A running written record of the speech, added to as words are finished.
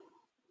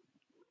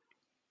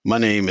My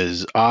name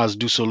is Oz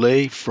Du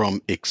Soleil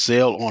from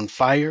Excel on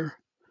Fire.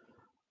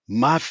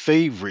 My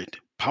favorite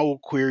Power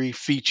Query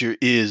feature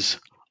is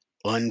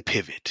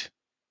Unpivot.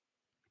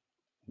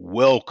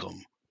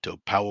 Welcome to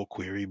Power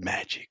Query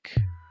Magic.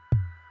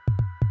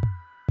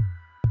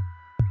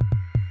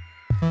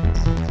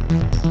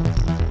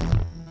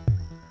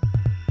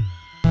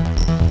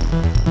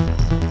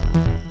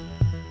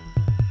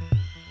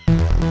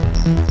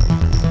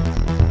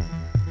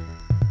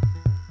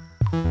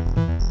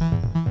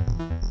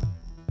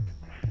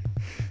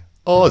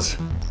 Oz,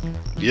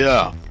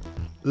 Yeah,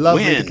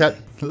 lovely to win. catch,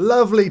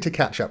 lovely to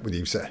catch up with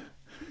you, sir.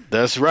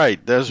 That's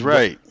right. That's Wel-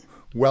 right.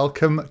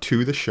 Welcome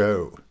to the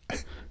show.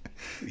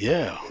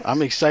 Yeah,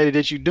 I'm excited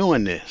that you're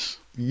doing this.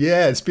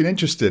 Yeah, it's been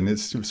interesting.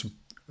 It's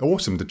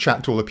awesome to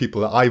chat to all the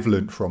people that I've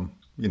learnt from.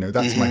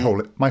 That's my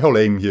Hmm. whole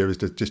aim here is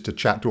to just to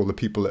chat to all the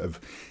people that have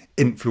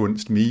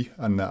influenced me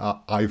and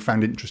that I've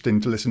found interesting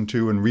to listen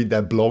to and read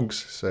their blogs.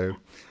 So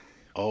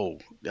Oh,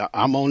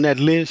 I'm on that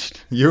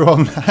list. you're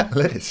on that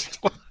list.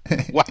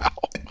 Wow.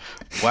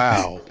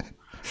 Wow.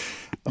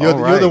 You're All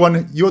the, you're the right.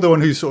 one you're the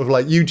one who's sort of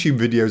like YouTube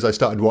videos I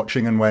started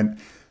watching and went,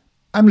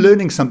 I'm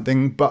learning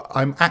something, but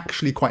I'm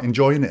actually quite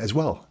enjoying it as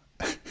well.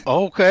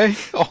 Okay.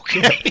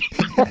 Okay.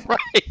 All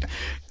right.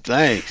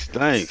 Thanks.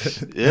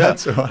 Thanks. Yeah.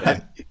 That's all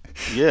right.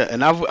 Yeah,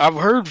 and I've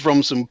heard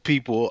from some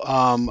people.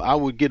 I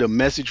would get a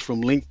message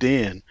from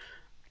LinkedIn,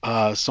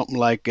 something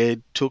like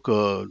it took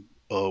a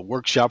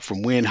workshop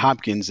from Win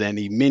Hopkins, and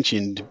he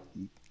mentioned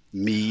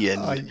me,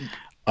 and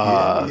Yeah,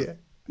 uh, yeah.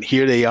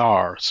 here they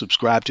are,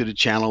 subscribe to the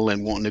channel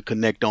and wanting to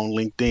connect on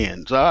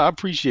LinkedIn. So I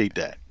appreciate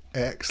that.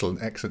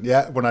 Excellent, excellent.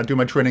 Yeah, when I do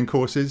my training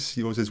courses,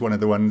 yours is one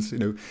of the ones,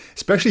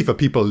 especially for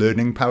people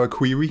learning Power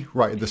Query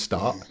right at the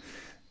start.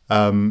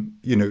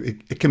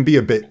 It can be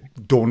a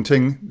bit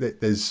daunting.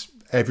 There's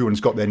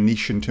everyone's got their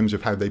niche in terms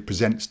of how they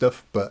present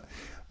stuff, but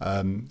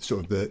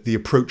sort of the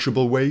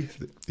approachable way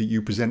that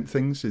you present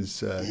things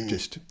is Mhm.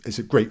 just is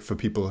it great for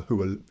people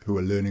who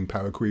are learning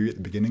Power Query at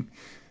the beginning.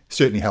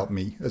 Certainly helped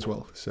me as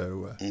well.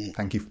 So Mhm.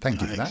 thank you for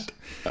Nice.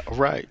 that.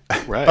 Right,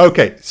 right.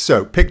 Okay,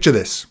 so picture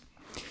this: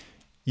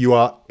 you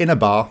are in a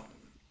bar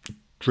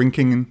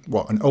drinking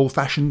what, an old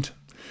fashioned,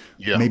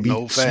 Yeah, maybe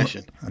no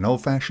fashion an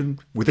old fashioned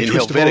with a in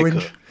twist of Helvetica.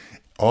 orange.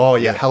 Oh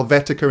yeah, Yeah,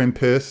 Helvetica in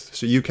Perth.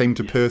 So you came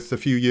to yeah, Perth a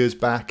few years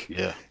back.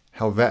 yeah.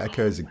 Helvetica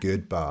is a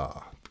good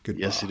bar. Good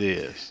Yes, bar. it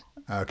is.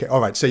 Okay, all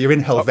right. So you're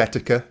in Oh,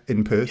 Helvetica in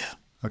yeah, Perth.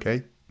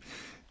 Okay.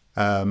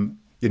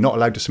 You're not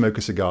allowed to smoke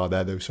a cigar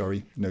there, though.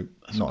 Sorry, no,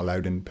 that's not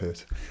allowed in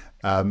Perth.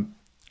 A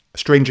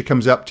stranger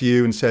comes up to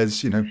you and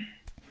says,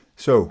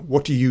 so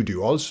what do you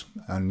do, Oz?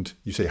 And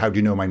you say, how do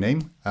you know my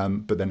name?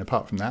 But then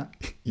apart from that,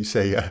 you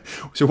say,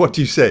 so what do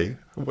you say?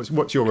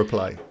 What's your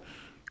reply?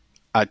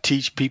 I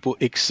teach people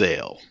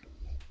Excel.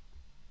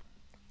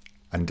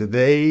 And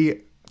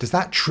does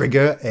that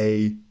trigger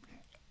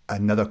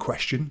another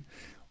question?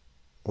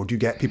 Or do you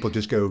get people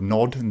just go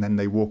nod and then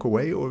they walk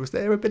away? Or is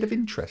there a bit of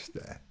interest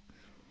there?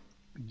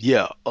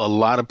 Yeah, a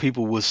lot of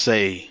people will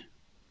say,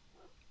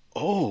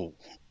 "Oh,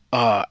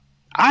 uh,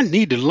 I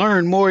need to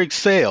learn more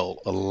Excel."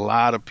 A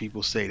lot of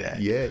people say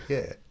that. Yeah,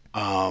 yeah.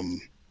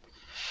 Um,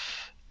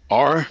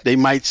 or they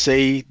might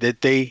say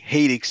that they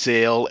hate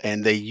Excel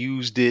and they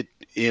used it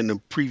in a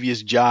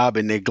previous job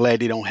and they're glad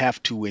they don't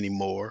have to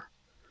anymore.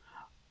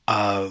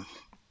 Uh,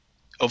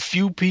 a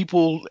few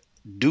people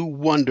do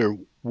wonder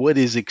what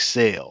is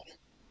Excel,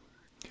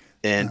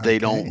 and they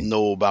don't Okay.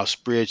 know about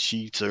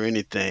spreadsheets or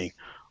anything.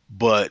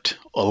 But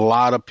a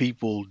lot of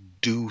people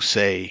do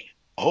say,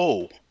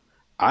 "Oh,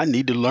 I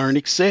need to learn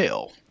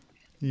Excel."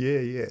 Yeah,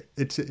 yeah.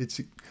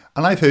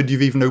 And I've heard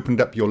you've even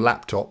opened up your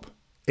laptop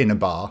in a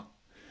bar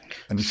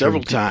and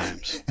Several showed people.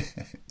 times.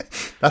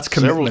 That's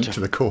Several commitment times. to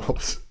the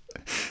cause.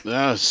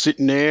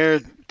 Sitting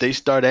there, they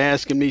start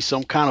asking me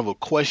some kind of a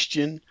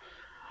question,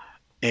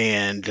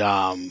 and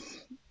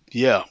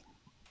yeah,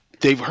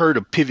 they've heard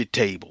of pivot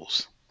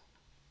tables.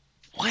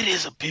 What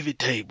is a pivot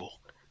table?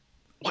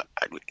 What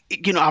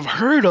I've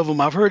heard of them.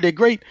 I've heard they're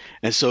great,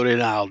 and so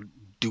then I'll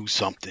do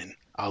something.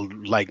 I'll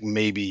like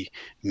maybe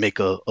make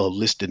a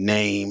list of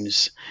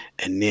names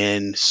and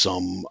then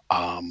some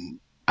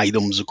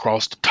items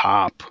across the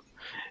top,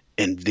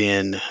 and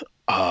then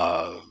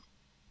uh,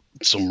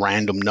 some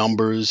random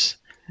numbers.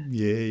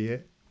 Yeah, yeah.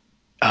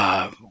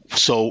 Uh,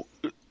 so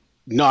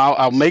no,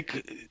 I'll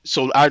make.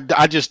 So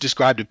I just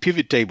described a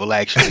pivot table.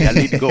 Actually, I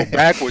need to go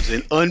backwards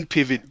and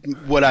unpivot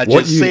what I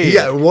just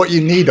said. What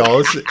you need,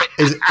 Oz,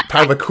 is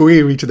have a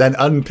query to then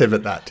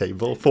unpivot that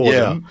table for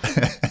Yeah, them.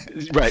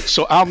 right.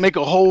 So I'll make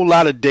a whole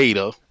lot of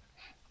data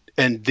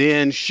and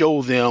then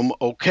show them,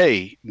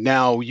 okay,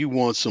 now you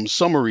want some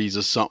summaries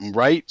or something,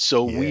 right?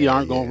 So we Yeah,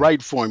 aren't going to yeah.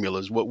 write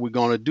formulas. What we're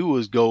going to do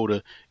is go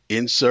to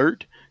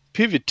insert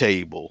pivot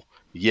table.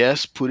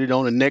 Yes, put it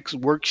on the next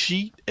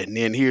worksheet, and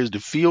then here's the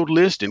field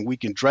list, and we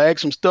can drag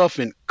some stuff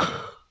in.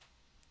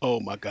 Oh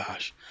my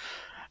gosh.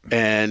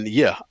 And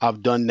yeah,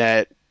 I've done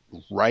that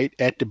right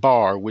at the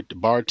bar with the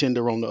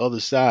bartender on the other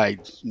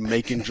side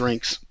making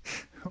drinks.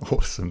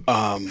 Awesome.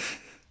 Um,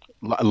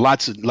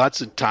 lots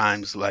of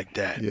times like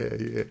that. Yeah,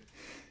 yeah.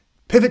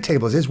 pivot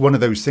tables is one of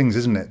those things,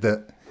 isn't it?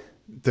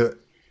 That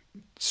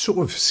sort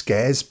of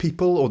scares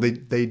people, or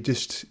they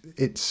just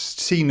it's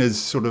seen as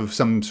sort of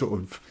some sort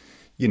of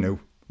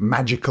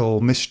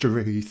magical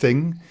mystery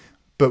thing,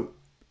 but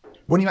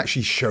when you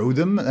actually show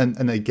them and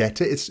they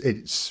get it,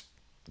 it's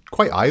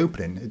quite eye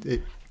opening.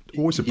 It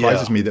always Yeah,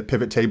 surprises me that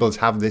pivot tables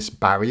have this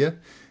barrier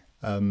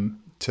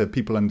to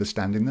people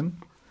understanding them.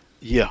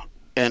 yeah.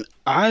 And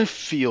I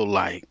feel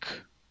like,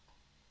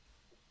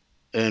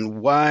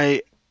 and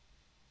why,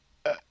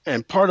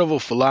 and part of a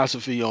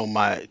philosophy on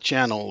my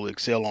channel,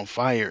 Excel on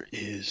Fire,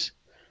 is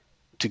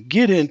to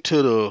get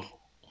into the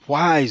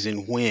whys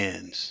and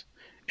whens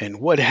and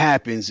what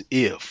happens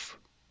if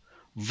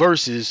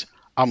versus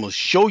I'm gonna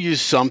show you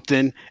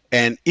something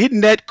and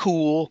isn't that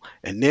cool?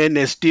 And then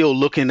they're still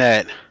looking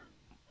at,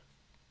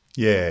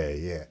 Yeah,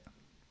 yeah,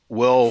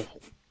 well,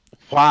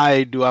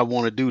 why do I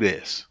want to do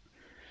this?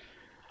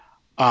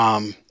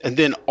 And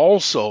then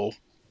also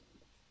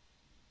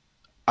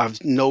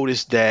I've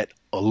noticed that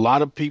a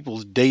lot of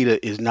people's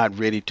data is not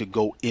ready to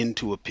go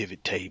into a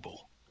pivot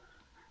table.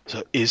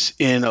 So it's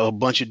in a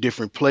bunch of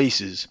different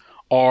places,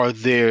 or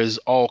there's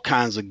all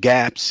kinds of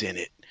gaps in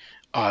it.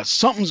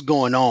 Something's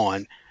going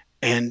on,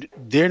 and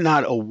they're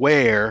not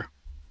aware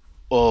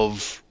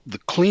of the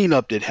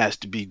cleanup that has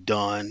to be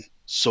done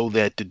so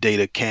that the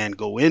data can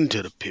go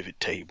into the pivot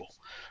table.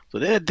 So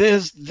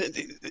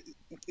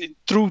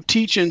through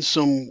teaching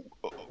some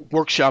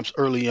workshops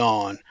early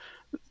on,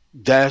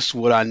 that's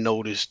what I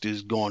noticed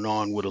is going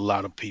on with a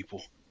lot of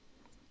people.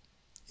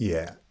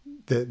 yeah.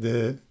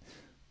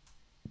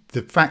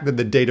 The fact that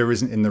the data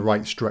isn't in the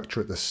right structure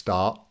at the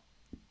start,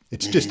 Hmm.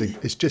 it's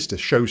just a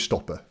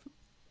showstopper.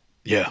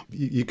 Yeah,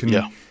 You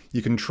yeah,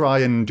 can try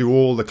and do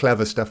all the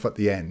clever stuff at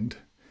the end,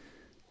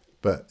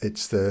 but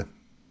it's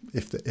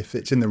if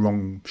it's in the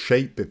wrong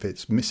shape, if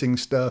it's missing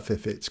stuff,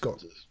 if it's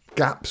got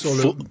gaps all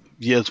full, over.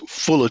 yeah,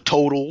 full of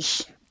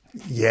totals.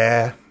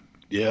 Yeah,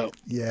 Yeah,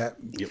 yeah.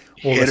 yep.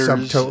 All the Headers.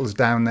 subtotals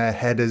down there,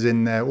 headers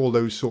in there, all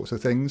those sorts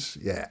of things.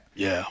 Yeah,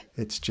 Yeah,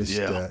 it's just,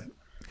 yeah,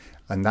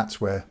 and that's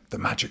where the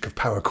magic of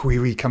Power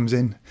Query comes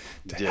in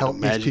to yeah. The help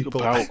these magic of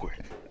people. Power Query.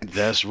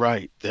 That's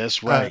right.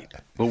 That's right.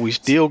 But we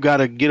still got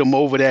to get them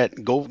over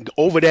that. Go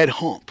over that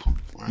hump.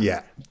 Right?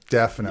 Yeah,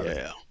 definitely.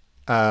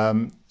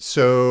 Yeah.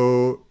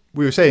 So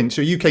we were saying,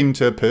 so you came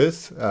to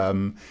Perth.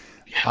 Yeah.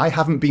 I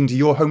haven't been to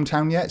your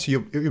hometown yet. So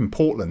you're in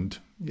Portland,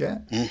 yeah?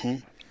 Hmm.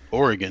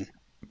 Oregon.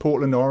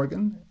 Portland,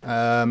 Oregon.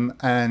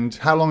 And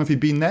how long have you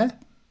been there?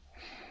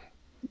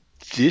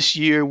 This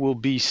year will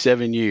be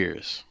 7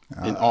 years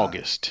in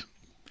August.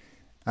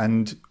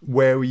 And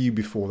where were you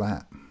before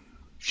that?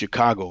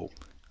 Chicago.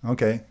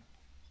 Okay.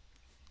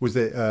 Was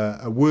it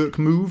a work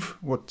move?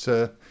 What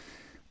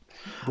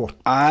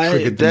I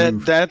triggered the that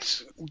move?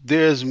 that's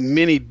there's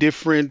many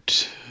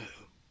different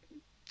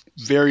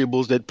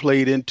variables that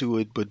played into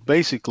it, but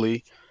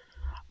basically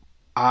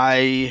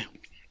I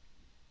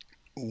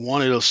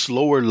wanted a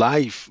slower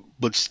life,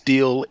 but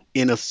still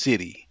in a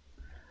city.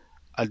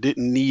 I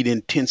didn't need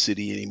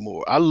intensity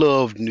anymore. I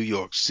loved New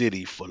York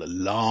City for the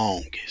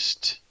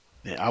longest.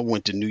 Man, I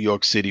went to New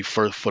York City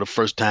first for the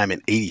first time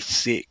in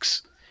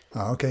 '86.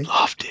 Oh, okay.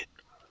 Loved it.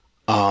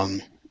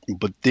 Um,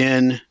 but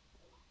then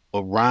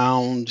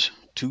around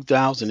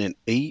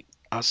 2008,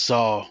 I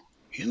saw,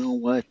 you know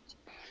what?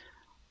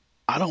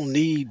 I don't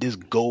need this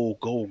go,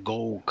 go,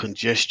 go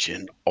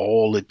congestion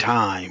all the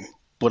time,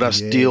 but I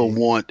still Yeah.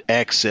 want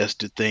access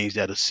to things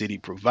that a city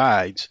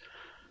provides.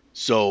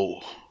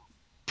 So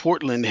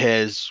Portland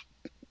has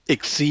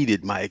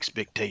exceeded my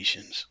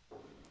expectations.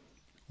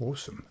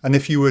 Awesome. And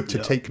if you were to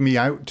Yeah. take me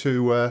out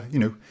to,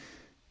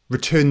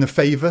 return the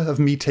favor of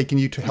me taking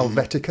you to Hmm.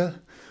 Helvetica,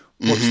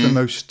 what's the Hmm.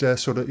 most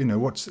sort of,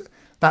 what's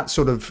that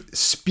sort of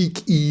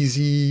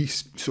speakeasy,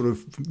 sort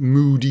of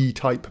moody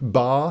type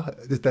bar?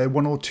 Is there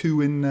one or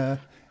two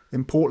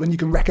in Portland you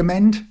can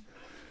recommend?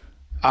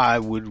 I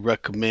would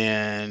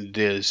recommend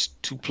there's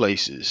two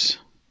places.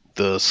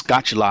 The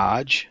Scotch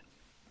Lodge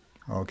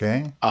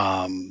Okay.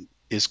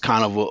 is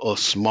kind of a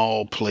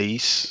small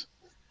place.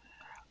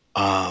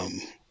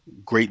 Um,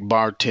 Great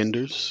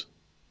bartenders.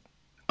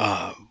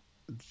 Uh,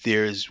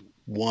 there's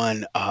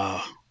one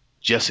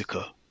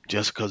Jessica.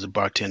 Jessica's a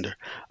bartender.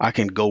 I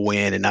can go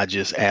in and I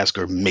just ask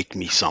her make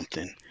me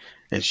something,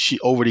 and she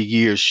over the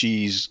years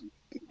she's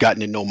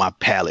gotten to know my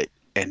palate,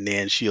 and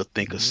then she'll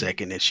think a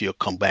second and she'll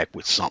come back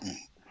with something.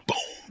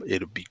 Boom,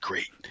 it'll be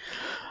great.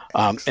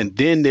 And Excellent.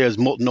 then there's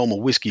Multnomah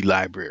Whiskey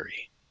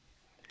Library.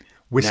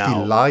 Whiskey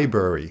Now,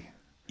 Library.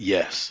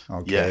 yes,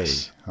 Okay.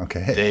 yes,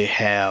 Okay. they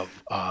have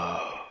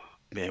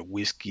man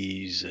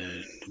whiskeys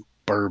and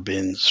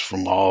bourbons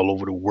from all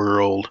over the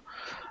world.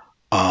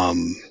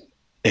 Um,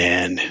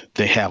 and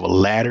they have a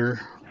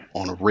ladder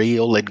on a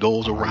rail that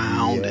goes Oh,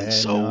 around. And yeah.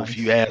 so if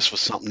you Nice. ask for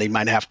something, they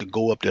might have to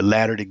go up the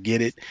ladder to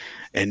get it.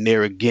 And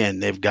there again,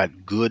 they've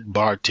got good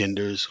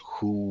bartenders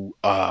who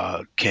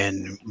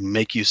can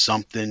make you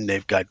something.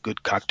 They've got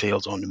good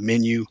cocktails on the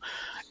menu.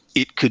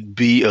 It could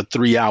be a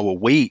 3 hour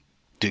wait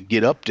to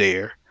get up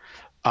there.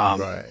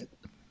 Um, Right.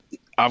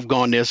 I've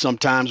gone there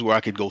sometimes where I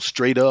could go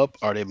straight up,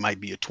 or there might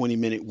be a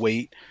 20-minute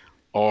wait.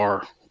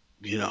 or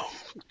you know,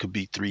 it could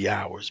be 3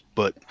 hours.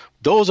 But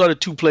those are the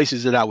two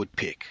places that I would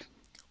pick.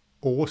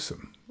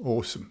 Awesome,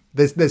 awesome.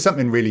 There's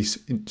something really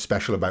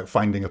special about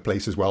finding a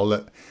place as well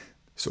that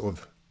sort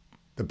of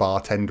the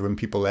bartender and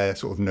people there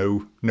sort of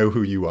know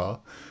who you are.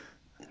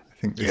 I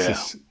think this Yeah.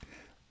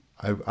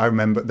 is. I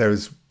remember there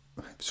was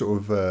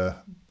sort of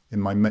in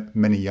my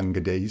many younger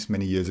days,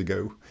 many years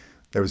ago,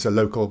 there was a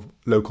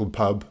local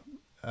pub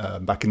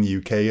back in the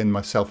UK, and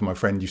myself and my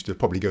friend used to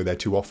probably go there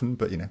too often,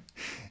 but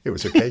it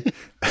was okay.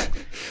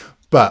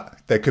 But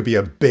there could be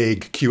a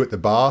big queue at the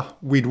bar.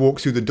 We'd walk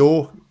through the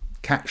door,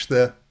 catch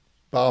the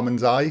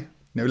barman's eye,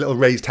 a little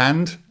raised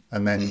hand,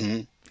 and then Hmm.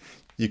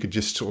 you could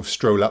just sort of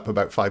stroll up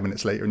about 5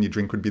 minutes later and your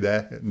drink would be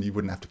there and you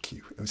wouldn't have to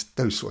queue. It was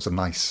those sorts of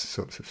nice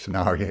sorts of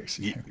scenarios.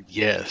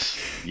 Yes.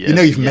 You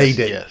know Yes. you've Yes. made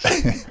it.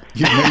 Yes.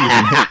 You know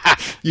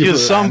you've You're landed.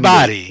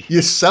 somebody.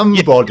 You're Yeah.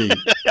 somebody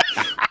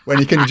when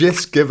you can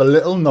just give a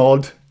little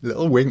nod, a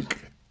little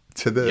wink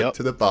to the Yep.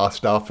 to the bar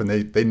staff and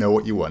they know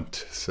what you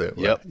want. So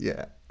Yep.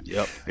 yeah.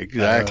 Yep.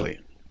 Exactly.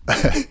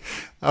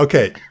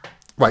 Okay.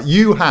 Right,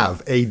 you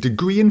have a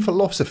degree in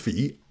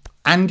philosophy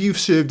and you've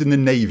served in the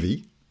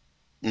Navy.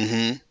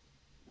 Hmm.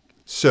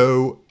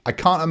 So I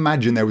can't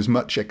imagine there was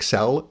much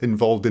Excel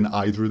involved in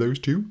either of those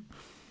two.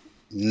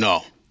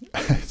 No.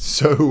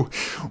 So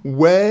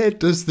where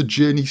does the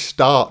journey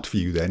start for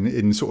you then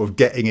in sort of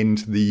getting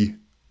into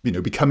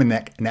becoming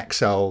an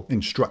Excel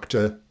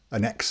instructor,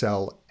 an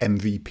Excel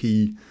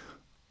MVP?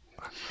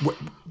 Where,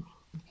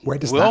 where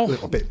does that Well,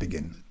 little bit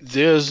begin?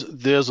 there's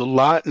a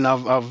lot, and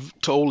I've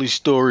told these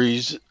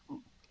stories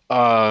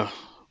uh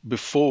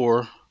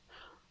before.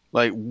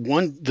 Like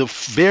the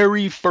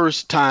very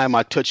first time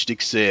I touched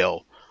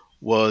Excel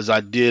was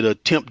I did a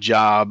temp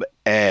job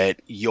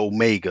at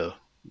Yomega.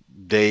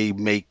 They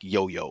make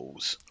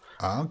yo-yos.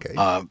 Ah, okay.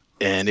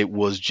 And it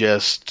was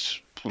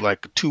just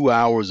like 2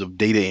 hours of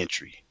data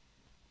entry.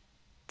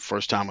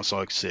 First time I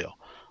saw Excel.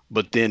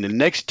 But then the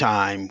next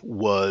time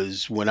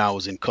was when I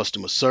was in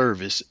customer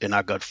service and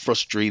I got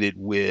frustrated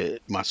with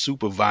my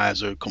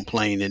supervisor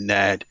complaining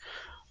that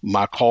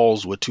my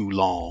calls were too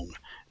long,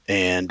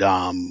 and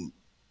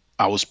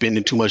I was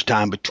spending too much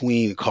time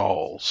between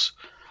calls.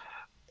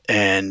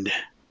 And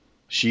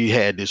she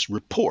had this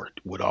report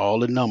with all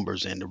the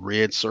numbers and the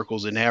red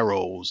circles and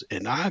arrows,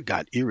 and I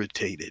got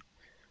irritated.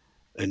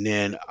 And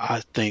then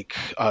I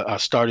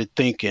started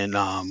thinking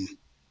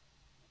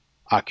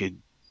I could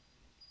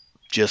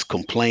just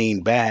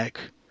complain back,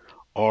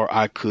 or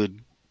I could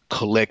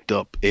collect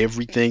up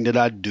everything that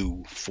I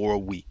do for a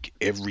week,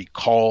 every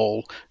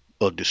call,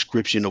 a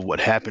description of what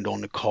happened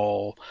on the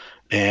call,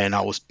 and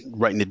I was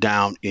writing it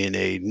down in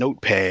a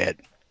notepad.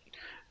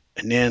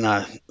 And then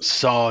I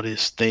saw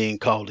this thing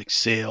called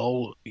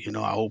Excel.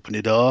 I opened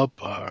it up,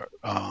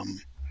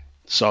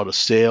 saw the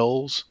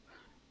cells,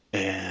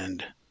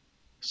 and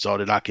saw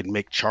that I could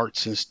make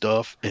charts and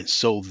stuff. And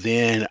so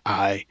then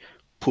I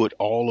put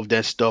all of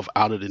that stuff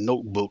out of the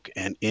notebook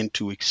and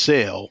into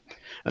Excel.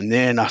 And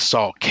then I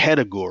saw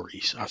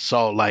categories. I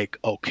saw like,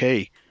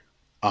 okay,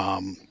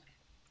 um,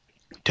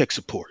 tech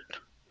support,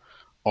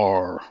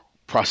 or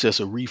process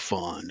a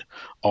refund,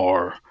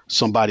 or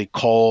somebody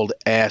called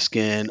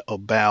asking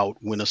about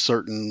when a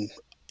certain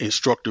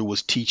instructor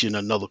was teaching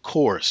another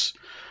course.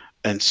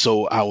 And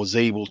so I was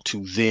able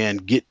to then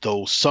get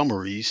those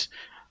summaries,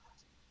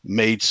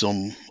 made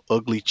some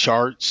ugly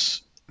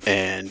charts,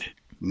 and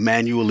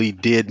manually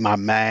did my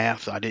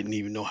math. I didn't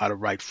even know how to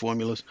write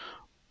formulas,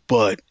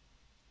 but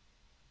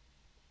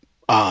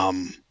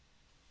um,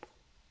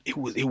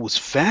 it was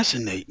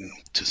fascinating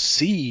to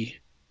see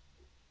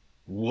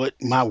what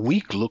my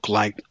week looked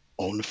like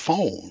on the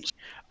phones.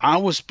 I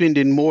was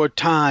spending more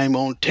time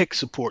on tech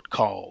support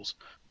calls.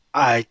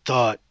 I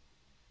thought,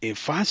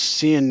 if I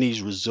send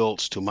these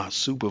results to my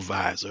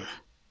supervisor,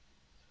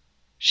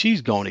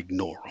 she's going to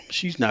ignore them.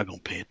 She's not going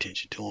to pay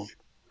attention to them.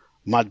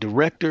 My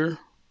director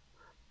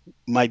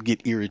might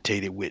get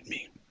irritated with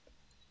me.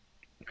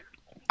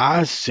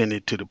 I sent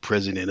it to the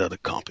president of the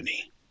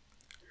company.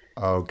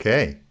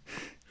 Okay.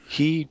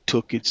 He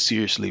took it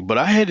seriously, but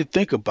I had to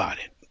think about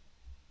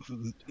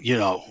it, you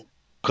know,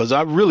 because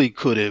I really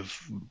could have,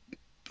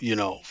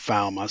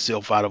 found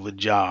myself out of a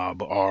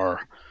job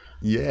or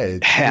Yeah.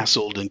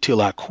 hassled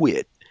until I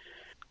quit.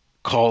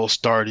 Calls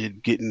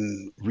started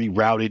getting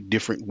rerouted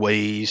different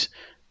ways.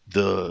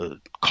 The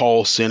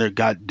call center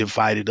got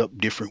divided up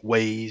different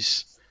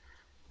ways,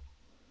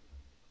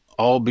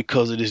 all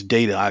because of this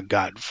data I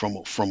got from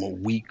a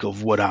week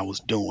of what I was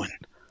doing.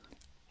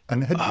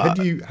 And Uh,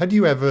 had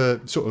you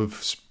ever sort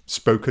of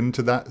spoken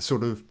to that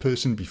sort of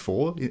person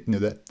before?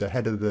 The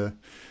head of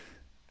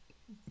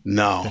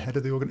no, the head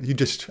of the organ.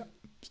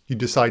 You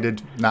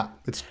decided, nah,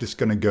 it's just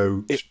going to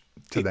go it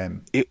to it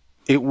them. it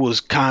it was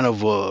kind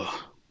of a,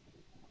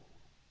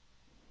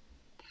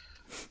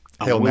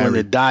 I'm Hail willing to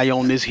Mary. die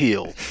on this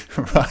hill.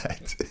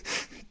 Right.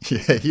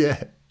 Yeah,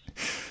 yeah.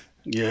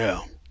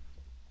 Yeah.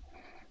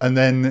 And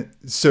then,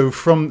 so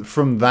from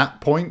that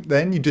point,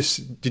 then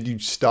did you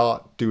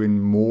start doing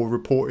more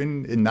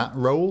reporting in that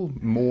role,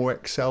 more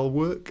Excel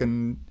work,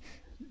 and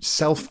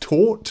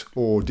self-taught,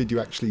 or did you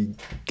actually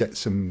get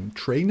some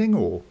training?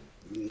 Or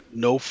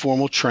No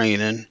formal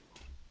training.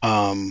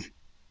 Um,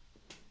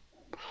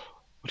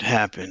 what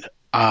happened?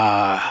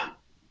 A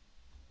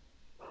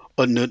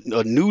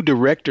new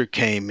director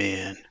came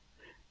in,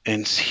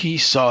 and he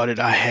saw that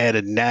I had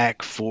a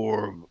knack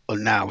for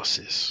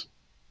analysis,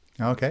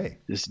 okay,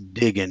 just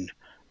digging.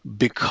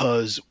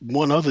 Because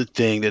one other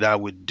thing that I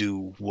would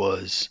do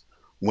was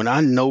when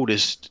I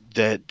noticed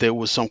that there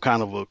was some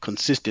kind of a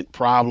consistent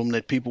problem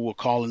that people were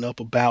calling up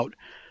about,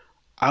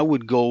 I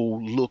would go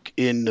look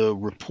in the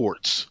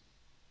reports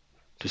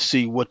to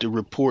see what the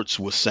reports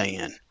were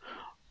saying.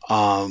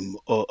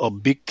 A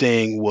big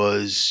thing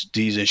was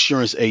these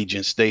insurance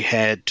agents, they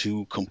had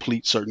to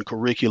complete certain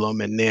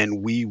curriculum, and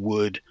then we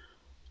would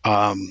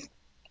um,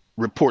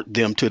 report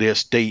them to their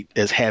state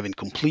as having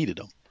completed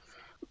them.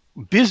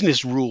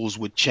 Business rules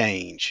would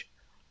change.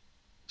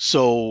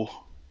 So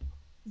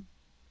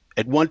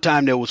at one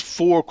time there was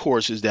 4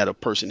 courses that a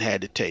person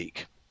had to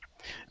take.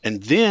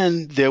 And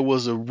then there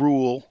was a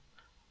rule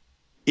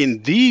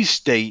in these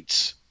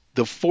states,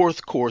 the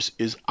fourth course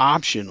is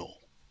optional,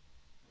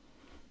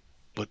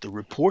 but the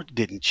report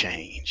didn't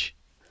change.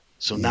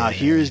 So now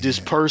here is this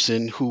yeah.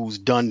 person who's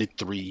done the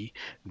 3.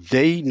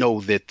 They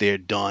know that they're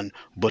done,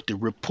 but the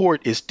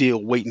report is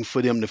still waiting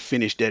for them to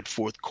finish that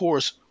fourth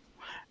course.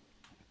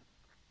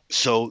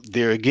 So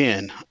there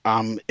again,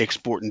 I'm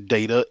exporting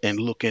data and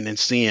looking and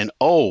seeing,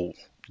 oh,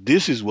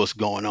 this is what's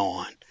going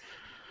on.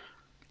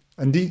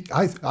 And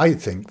I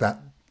think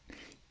that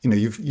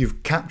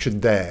you've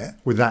captured there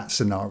with that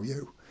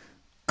scenario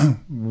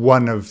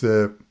one of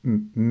the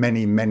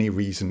many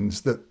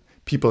reasons that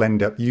people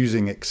end up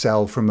using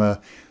Excel from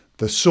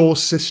the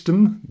source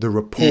system, Hmm.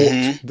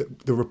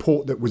 the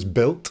report that was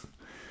built,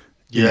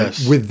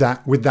 Yes. with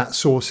that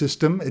source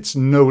system, it's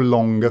no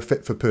longer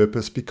fit for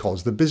purpose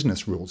because the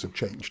business rules have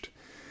changed.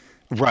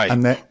 Right.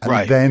 And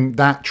Right. then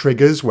that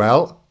triggers,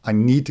 well, I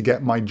need to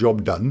get my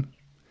job done.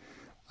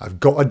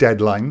 I've got a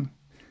deadline.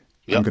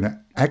 I'm Yep. going to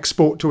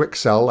export to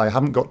Excel. I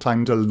haven't got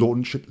time to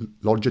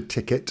lodge a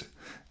ticket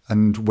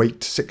and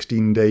wait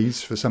 16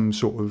 days for some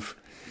sort of,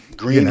 you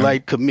Green know,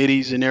 light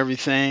committees and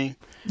everything.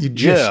 you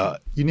just Yeah.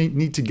 you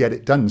need to get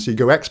it done. So you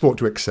go export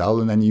to Excel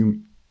and then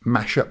you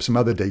mash up some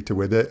other data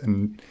with it,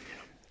 and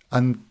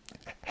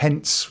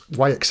hence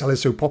why Excel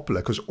is so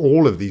popular, because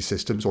all of these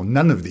systems or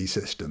none of these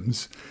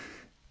systems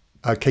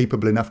are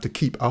capable enough to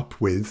keep up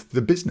with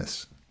the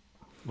business.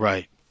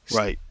 Right.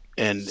 Right.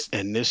 And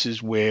this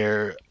is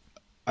where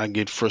I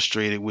get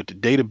frustrated with the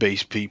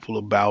database people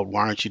about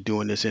why aren't you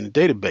doing this in the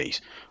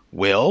database?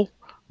 Well,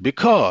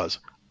 because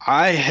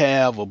I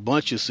have a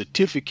bunch of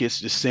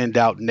certificates to send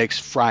out next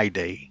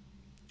Friday,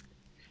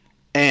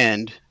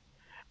 and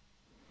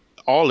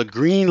all the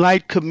green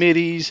light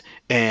committees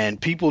and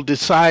people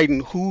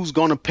deciding who's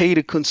going to pay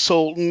the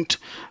consultant,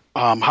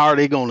 how are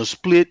they going to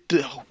split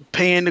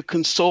paying the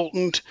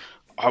consultant,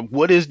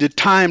 what is the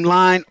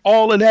timeline,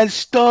 all of that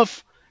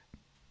stuff.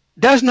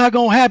 That's not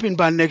going to happen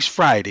by next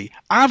Friday.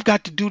 I've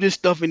got to do this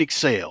stuff in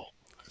Excel.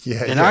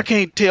 Yeah, And I yeah,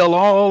 can't tell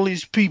all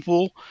these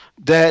people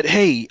that,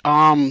 hey,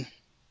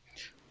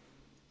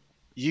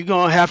 you're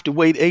gonna have to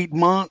wait 8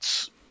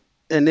 months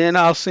and then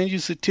I'll send you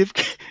a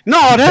certificate. No,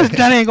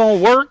 that ain't gonna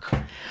work.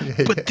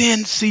 But yeah.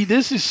 then see,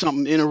 this is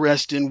something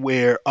interesting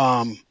where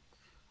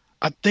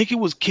I think it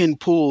was Ken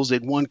Pools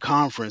at one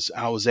conference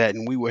I was at,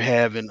 and we were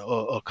having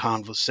a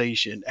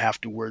conversation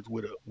afterwards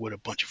with a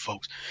bunch of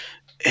folks,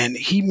 and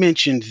he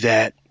mentioned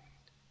that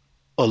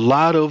a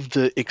lot of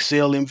the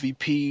Excel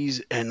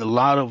MVPs and a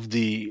lot of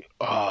the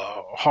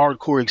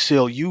hardcore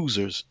Excel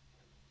users,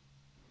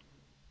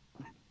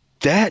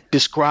 that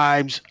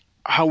describes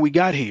how we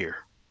got here.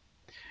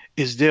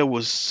 Is there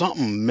was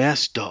something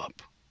messed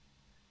up,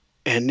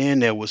 and then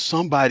there was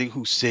somebody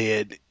who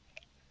said,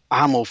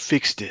 "I'm gonna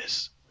fix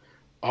this.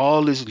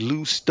 All this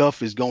loose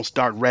stuff is gonna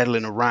start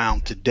rattling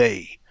around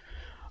today."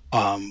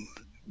 Um,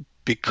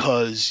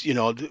 because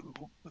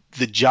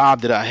the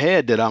job that I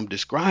had that I'm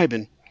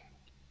describing,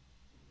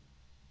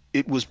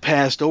 it was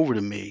passed over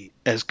to me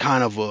as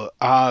kind of a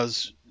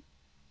Oz.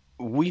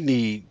 We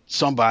need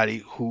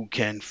somebody who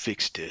can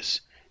fix this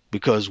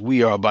because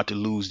we are about to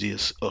lose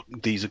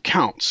these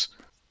accounts.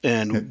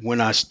 And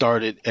when I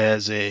started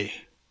as a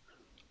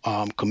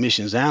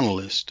commissions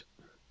analyst,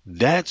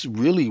 that's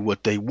really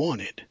what they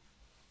wanted.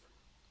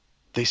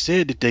 They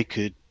said that they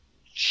could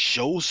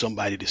show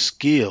somebody the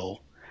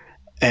skill.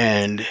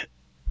 And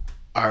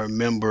I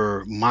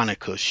remember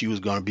Monica, she was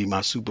going to be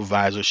my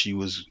supervisor. She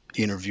was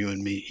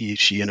interviewing me.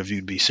 She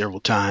interviewed me several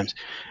times.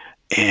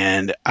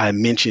 And I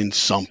mentioned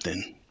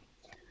something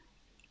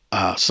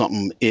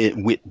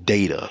with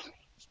data.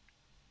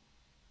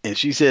 And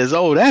she says,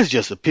 "Oh, that's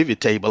just a pivot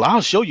table.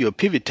 I'll show you a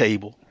pivot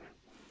table."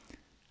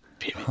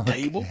 Pivot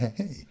table?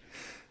 Okay.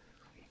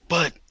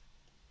 But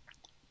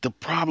the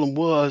problem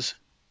was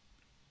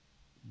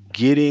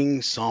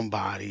getting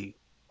somebody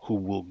who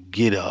will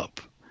get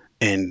up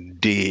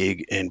and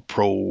dig and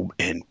probe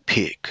and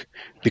pick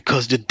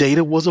because the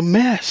data was a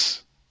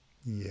mess.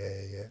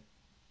 Yeah, yeah.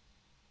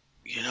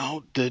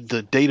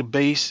 the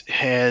database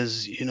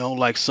has,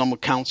 like some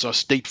accounts are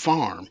State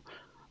Farm.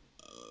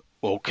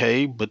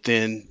 Okay, but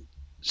then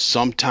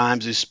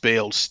sometimes it's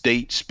spelled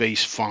State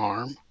Space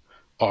Farm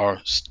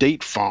or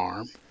State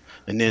Farm,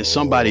 and then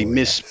somebody Oh,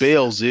 yes.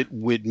 misspells it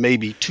with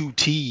maybe two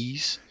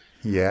T's.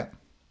 Yeah.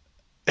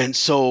 And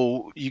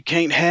so you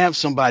can't have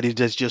somebody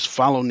that's just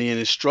following the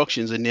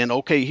instructions and then,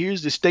 okay,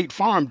 here's the State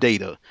Farm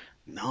data.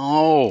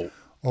 No.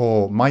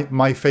 Oh,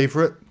 my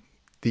favorite,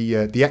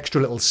 the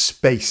extra little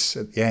space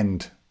at the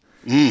end.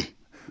 Mm.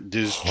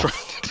 Just try.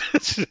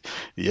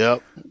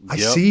 Yep. I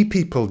Yep. see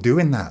people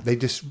doing that. They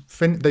just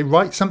they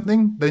write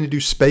something, then they do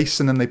space,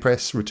 and then they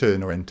press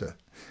return or enter.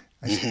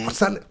 I say, Hmm. what's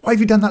that? Why have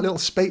you done that little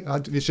space?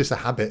 It's just a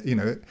habit, you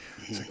know.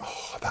 It's like,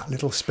 oh, that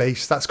little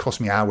space, that's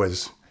cost me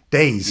hours,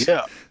 days.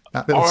 Yeah.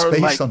 That little Or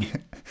space like, on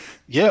it.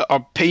 yeah,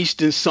 or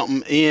pasting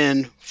something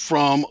in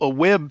from a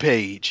web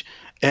page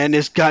and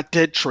it's got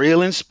that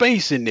trailing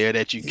space in there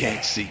that you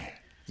can't Yeah, see.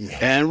 yeah,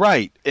 And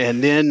right.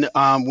 And then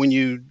when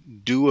you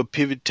do a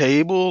pivot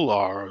table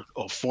or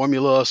a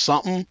formula or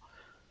something,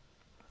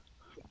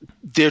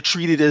 they're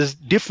treated as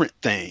different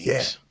yeah,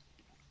 things.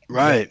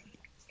 yeah. Right.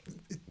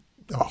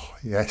 Oh,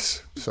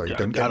 yes. Sorry,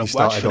 don't get Gotta me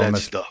watch started for on that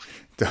the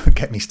stuff. don't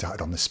get me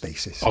started on the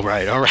spaces. All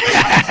right. All right.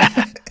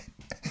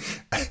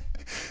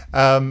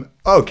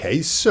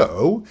 Okay,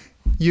 so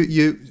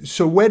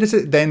so where does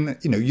it then?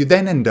 You know, you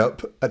then end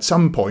up at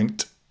some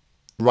point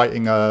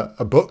writing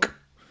a book.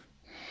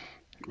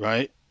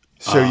 Right.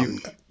 So you Um,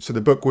 so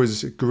the book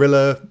was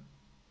Guerrilla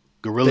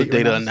Guerrilla Data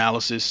Data Analysis.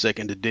 Analysis,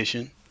 second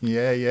edition.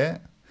 Yeah, yeah.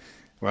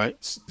 Right.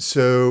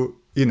 So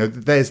you know,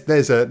 there's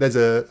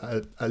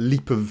a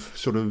leap of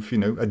sort of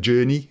a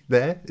journey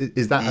there.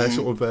 Is that a Hmm.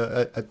 sort of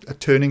a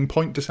turning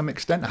point to some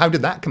extent? How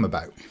did that come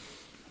about?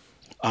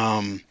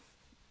 Um,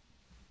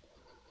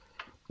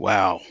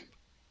 wow.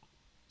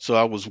 So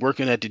I was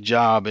working at the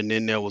job and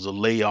then there was a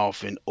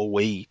layoff in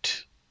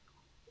 '08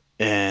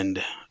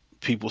 and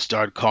people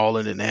started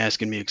calling and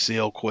asking me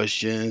Excel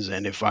questions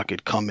and if I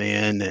could come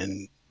in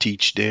and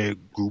teach their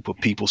group of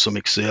people some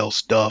Excel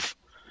stuff.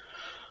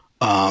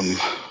 Um,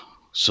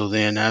 so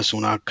then that's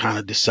when I kind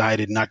of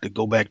decided not to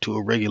go back to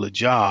a regular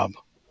job.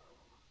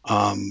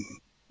 Um,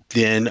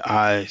 then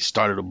I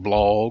started a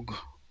blog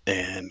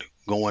and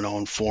going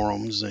on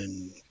forums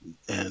and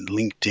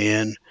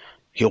LinkedIn,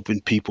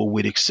 helping people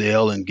with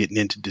Excel and getting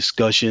into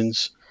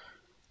discussions.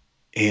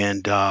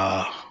 And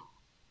wow,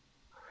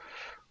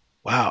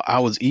 I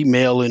was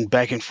emailing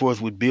back and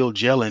forth with Bill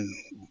Jelen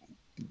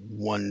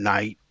one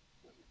night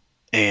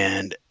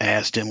and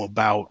asked him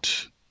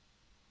about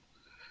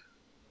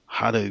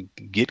how to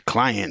get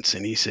clients.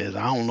 And he says,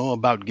 I don't know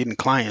about getting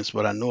clients,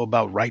 but I know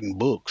about writing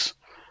books.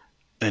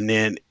 And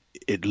then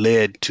it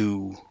led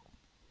to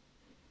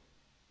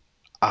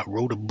I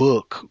wrote a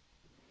book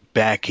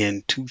back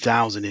in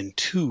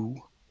 2002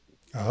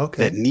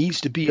 that Okay.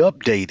 needs to be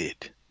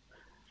updated.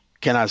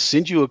 Can I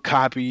send you a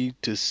copy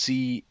to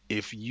see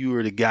if you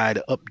are the guy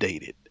to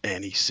update it?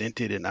 And he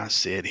sent it, and I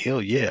said,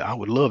 hell yeah, I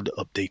would love to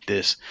update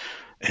this.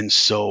 And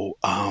so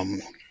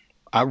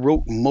I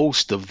wrote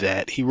most of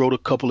that. He wrote a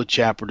couple of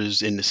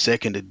chapters in the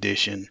second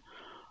edition.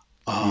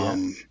 Yeah.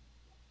 Um,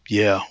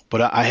 yeah,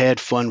 but I had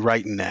fun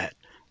writing that.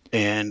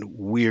 And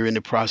we're in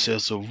the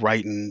process of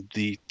writing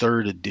the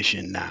third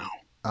edition now.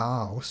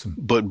 Ah, awesome.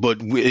 But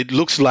it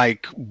looks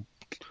like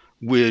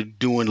we're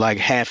doing like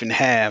half and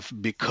half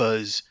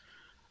because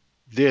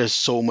there's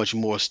so much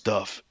more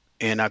stuff.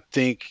 And I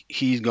think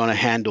he's gonna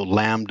handle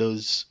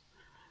lambdas,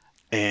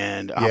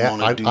 and I'm Yeah,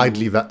 gonna I'd do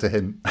leave that to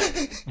him.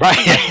 right.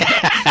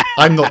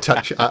 I'm not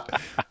touching.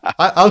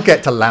 I'll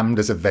get to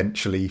lambdas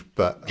eventually,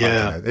 but I don't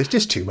Yeah, know. There's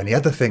just too many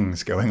other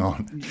things going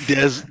on.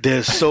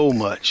 there's so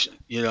much.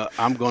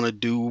 I'm gonna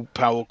do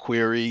Power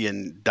Query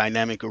and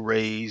dynamic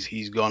arrays.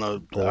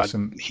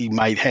 Awesome. He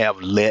might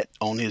have let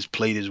on his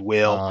plate as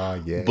well, Ah,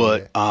 yeah,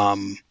 but yeah.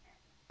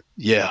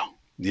 yeah,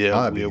 yeah,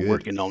 Ah, that'd be we're good.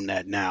 working on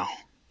that now.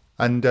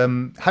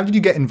 And how did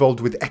you get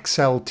involved with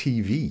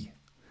XLTV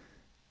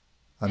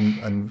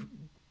and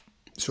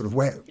sort of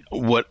where?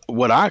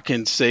 What I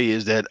can say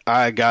is that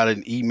I got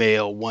an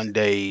email one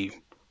day.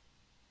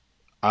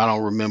 I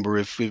don't remember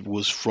if it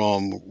was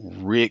from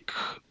Rick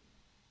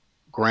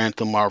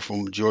Grantham or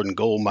from Jordan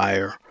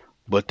Goldmeyer,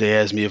 but they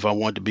asked me if I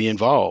wanted to be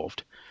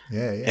involved.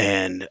 Yeah, yeah.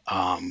 And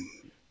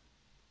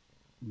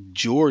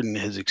Jordan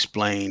has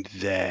explained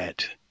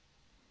that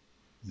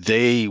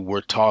they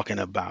were talking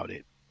about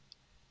it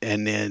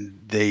and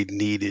then they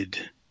needed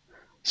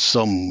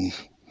some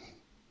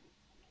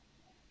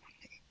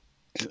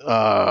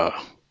uh,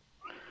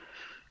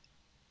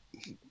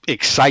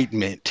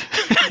 excitement.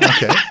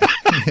 Okay.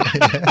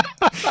 Yeah.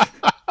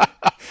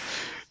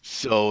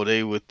 So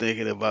they were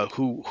thinking about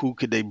who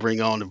could they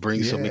bring on to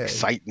bring some Yeah. Bit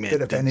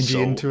excitement. of And energy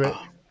so into it.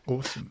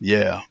 Awesome.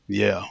 yeah,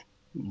 yeah.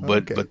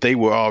 But Okay. but they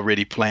were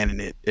already planning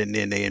it and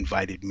then they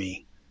invited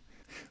me.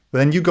 But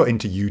then you got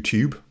into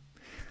YouTube,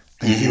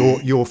 and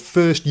Hmm. your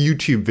first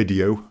YouTube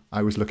video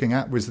I was looking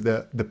at was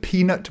the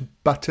peanut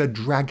butter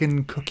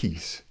dragon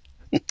cookies.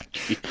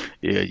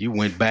 Yeah, you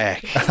went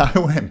back. I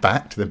went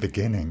back to the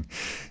beginning.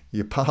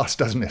 your past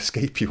doesn't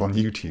escape you on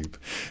YouTube.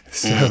 Mm.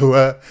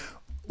 So,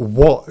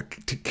 what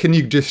can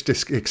you just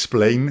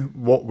explain?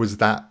 What was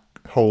that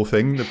whole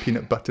thing? The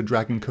peanut butter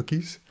dragon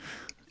cookies?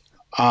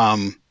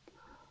 Um,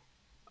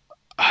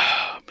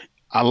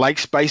 I like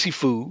spicy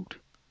food.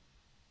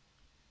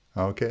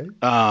 Okay.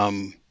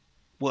 Um,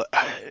 well,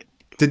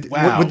 Were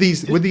wow.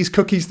 these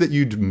cookies that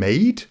you'd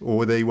made, or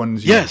were they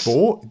ones you'd Yes.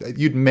 bought?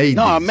 You'd made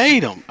No, I these.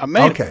 made them. I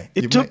made 'em. Okay.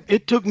 You It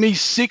made. took me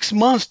 6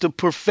 months to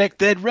perfect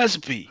that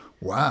recipe.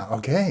 Wow.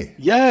 Okay.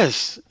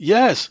 Yes,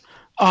 yes.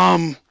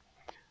 Um,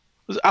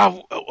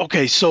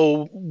 okay,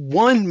 so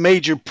one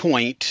major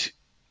point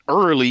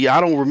early,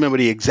 I don't remember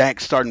the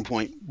exact starting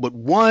point, but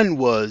one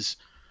was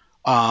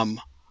um,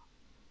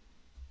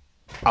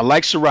 I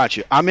like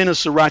sriracha. I'm in a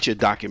sriracha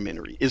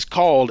documentary. It's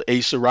called a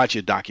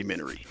sriracha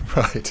documentary.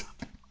 Right.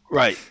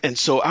 Right. And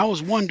so I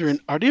was wondering,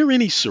 are there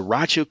any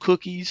sriracha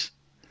cookies?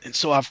 And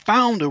so I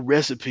found a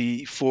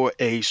recipe for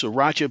a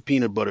sriracha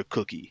peanut butter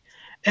cookie.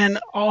 And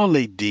all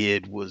they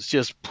did was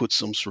just put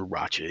some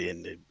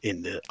sriracha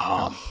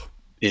Oh.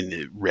 in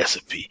the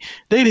recipe.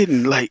 They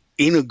didn't like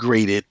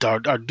integrate it or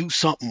do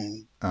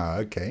something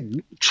Okay.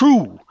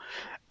 true.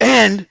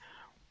 And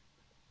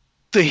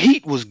the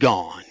heat was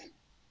gone,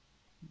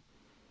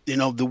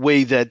 the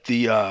way that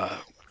the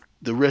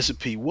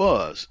recipe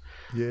was.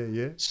 Yeah.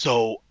 Yeah.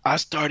 So I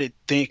started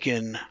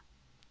thinking,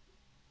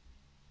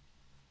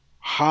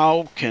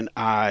 how can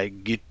I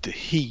get the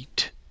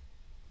heat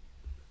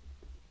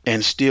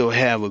and still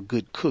have a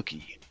good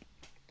cookie?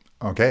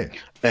 Okay.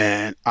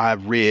 And I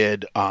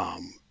read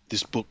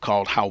this book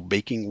called How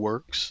Baking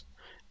Works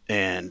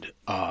and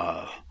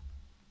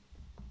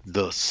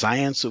The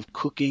Science of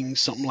Cooking,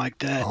 something like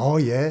that. Oh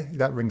yeah,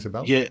 that rings a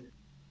bell. Yeah,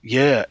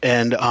 yeah.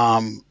 And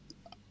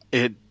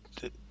it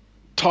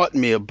taught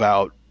me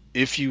about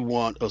if you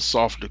want a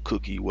softer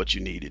cookie, what you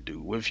need to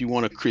do. If you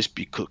want a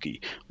crispy cookie,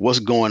 what's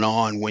going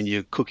on when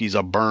your cookies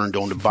are burned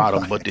on the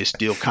bottom, but they're Right.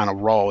 still kind of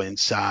raw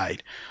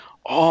inside.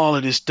 All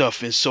of this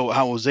stuff. And so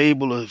I was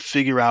able to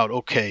figure out,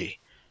 okay,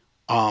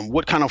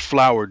 what kind of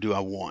flour do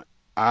I want?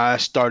 I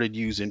started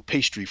using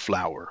pastry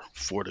flour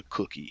for the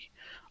cookie.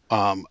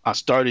 I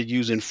started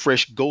using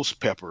fresh ghost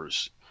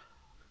peppers.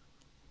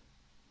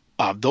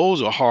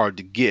 Those are hard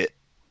to get,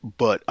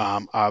 but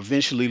I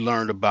eventually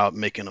learned about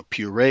making a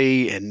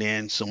puree and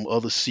then some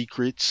other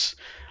secrets.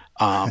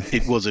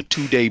 It was a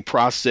 2-day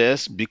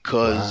process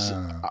because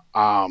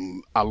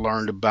Wow. I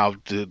learned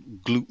about the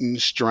gluten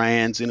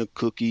strands in a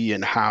cookie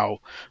and how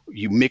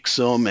you mix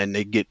them and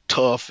they get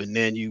tough and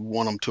then you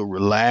want them to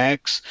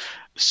relax.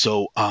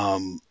 So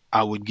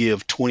I would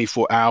give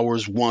 24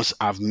 hours once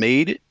I've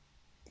made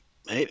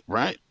it,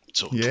 right?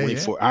 So Yeah. Yeah.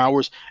 24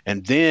 hours,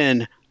 and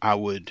then I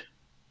would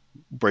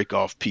break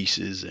off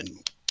pieces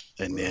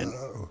and then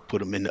put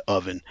them in the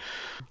oven.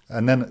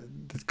 And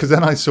then, because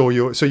then I saw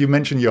your. So you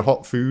mentioned your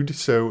hot food.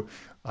 So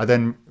I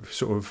then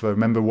sort of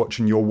remember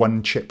watching your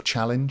one chip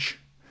challenge.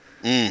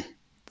 Mm,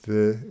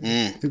 The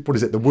mm. what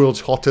is it? The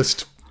world's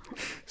hottest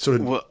sort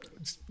of Well,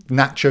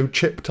 nacho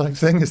chip type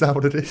thing. Is that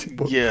what it is?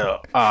 yeah.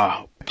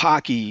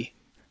 Pocky,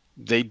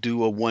 they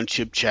do a one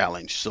chip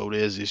challenge. So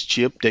there's this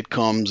chip that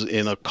comes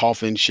in a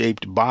coffin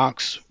shaped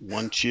box,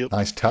 one chip,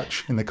 Nice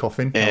touch in the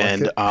coffin. I like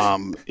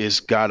and it. it's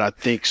got, I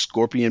think,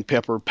 scorpion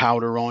pepper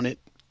powder on it.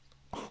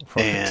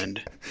 Right.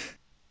 And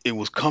it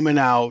was coming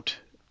out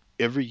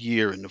every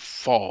year in the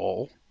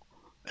fall,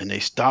 and they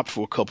stopped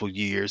for a couple of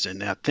years,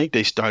 and I think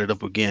they started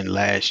up again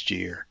last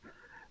year.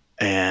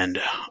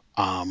 And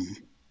um,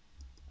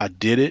 I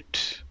did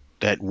it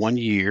that one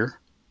year,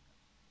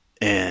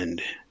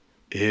 and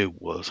it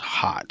was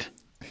hot.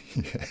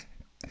 Yeah.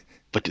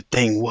 But the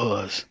thing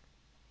was,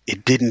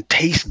 it didn't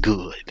taste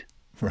good.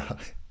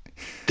 Right.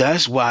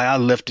 That's why I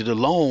left it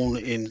alone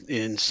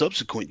in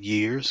subsequent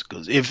years.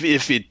 Because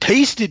if it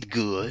tasted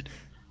good,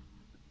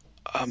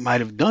 I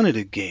might have done it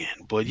again.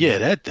 But yeah, Yeah.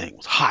 that thing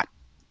was hot.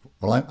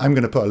 Well, I'm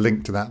going to put a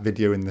link to that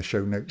video in the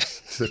show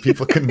notes so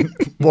people can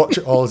watch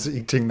Oz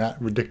eating that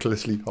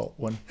ridiculously hot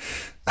one.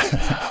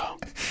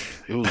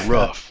 It was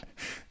rough.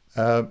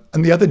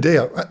 And the other day,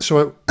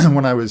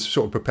 when I was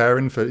sort of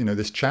preparing for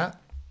this chat,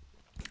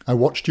 I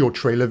watched your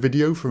trailer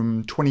video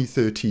from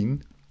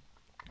 2013,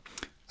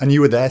 and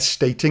you were there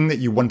stating that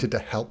you wanted to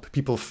help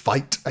people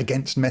fight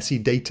against messy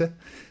data.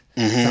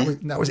 Hmm.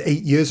 That was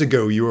 8 years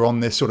ago. You were on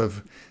this sort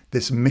of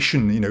this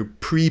mission,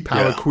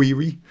 pre-Power Yeah,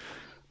 Query.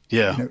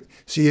 yeah.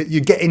 So you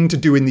get into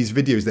doing these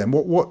videos. Then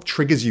what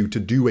triggers you to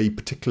do a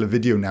particular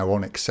video now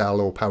on Excel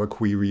or Power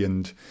Query,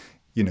 and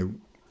you know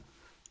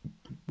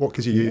what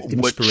gives you your What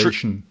tr-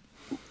 inspiration?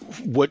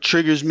 what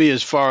triggers me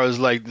as far as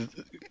like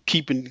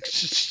keeping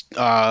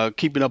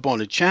keeping up on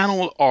the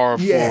channel or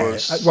for Yeah,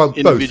 well, both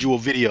individual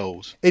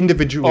videos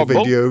individual or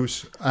both?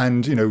 videos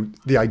and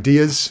the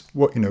ideas.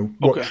 What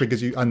Okay.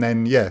 triggers you, and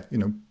then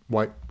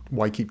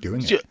why keep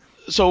doing So, it?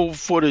 so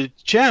for the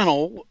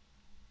channel,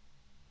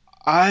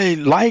 I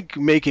like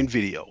making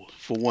videos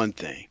for one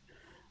thing.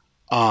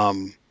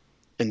 Um,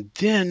 and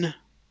then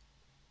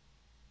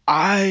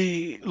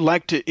I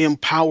like to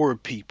empower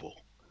people.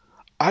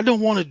 I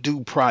don't want to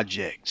do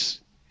projects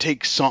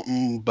take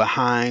something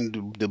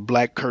behind the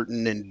black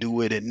curtain and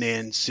do it and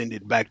then send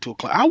it back to a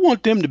client. I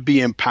want them to be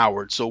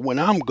empowered so when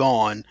I'm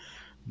gone,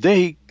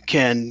 they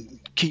can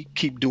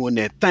keep doing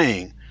their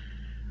thing.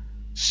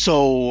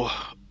 So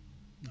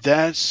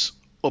that's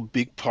a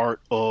big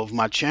part of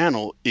my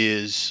channel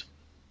is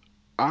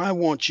I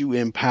want you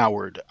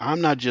empowered.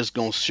 I'm not just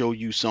going to show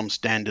you some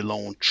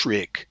standalone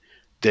trick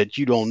that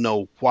you don't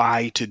know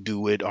why to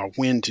do it or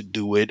when to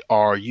do it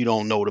or you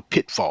don't know the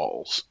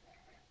pitfalls.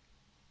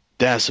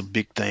 That's a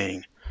big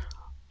thing.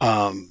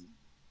 Um,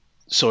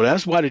 so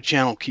that's why the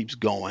channel keeps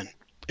going.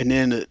 And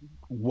then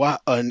why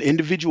an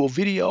individual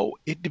video,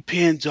 it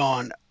depends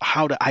on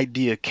how the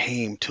idea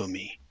came to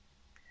me.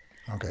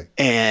 Okay.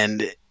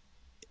 And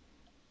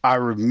I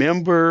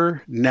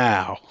remember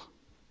now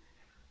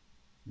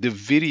the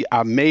video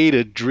I made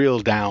a drill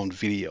down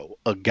video.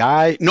 A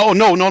guy, no.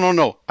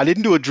 I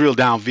didn't do a drill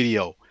down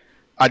video.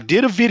 I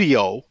did a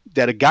video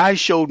that a guy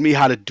showed me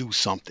how to do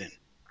something.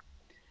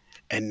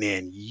 And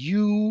then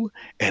you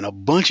and a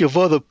bunch of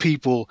other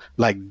people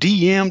like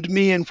DM'd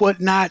me and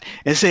whatnot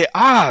and said,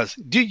 Oz,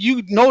 do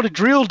you know the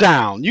drill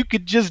down? You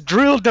could just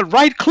drill the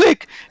right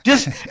click.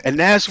 Just and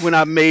that's when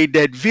I made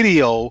that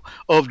video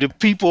of the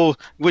people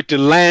with the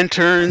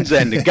lanterns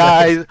and the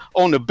guys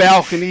on the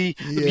balcony.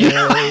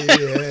 Yeah,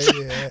 yeah,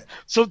 yeah.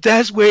 So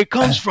that's where it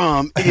comes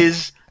from.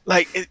 Is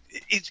like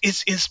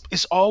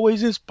it's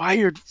always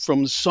inspired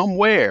from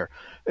somewhere,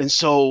 and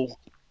so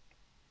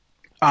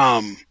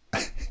um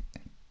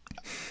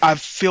I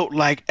felt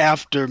like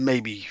after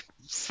maybe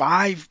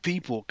five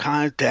people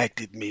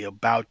contacted me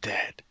about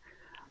that,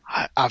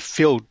 I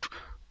felt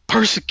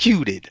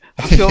persecuted.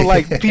 I felt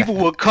like people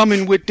were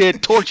coming with their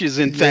torches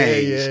and Yeah,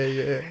 things.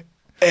 yeah, yeah.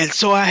 And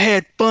so I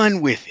had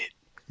fun with it.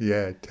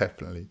 Yeah,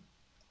 definitely.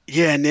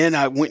 Yeah, and then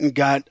I went and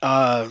got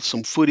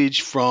some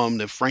footage from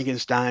the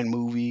Frankenstein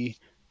movie.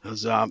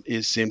 'Cause,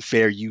 it's in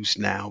fair use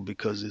now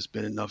because it's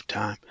been enough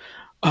time.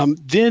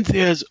 Then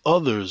there's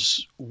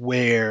others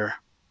where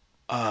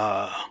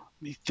let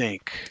me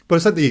think. But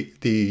it's like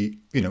the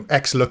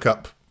X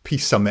lookup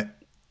Peace Summit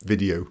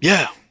video.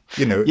 Yeah,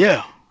 You know,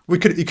 yeah, we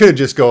could you could have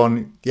just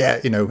gone, yeah,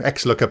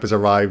 X lookup has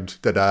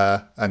arrived,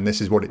 and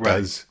this is what it right.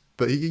 does.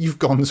 But you've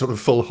gone sort of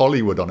full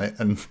Hollywood on it,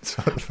 and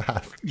sort of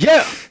have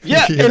Yeah,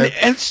 yeah, you know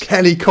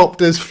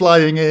helicopters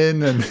flying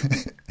in, and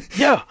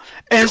yeah,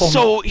 and com-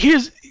 so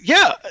here's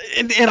yeah,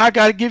 and I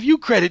got to give you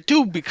credit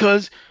too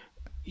because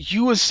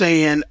you were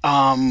saying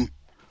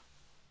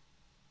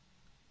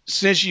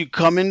since you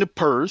come into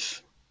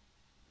Perth,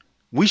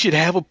 we should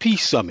have a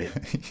peace summit,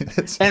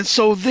 and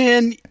so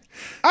then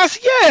I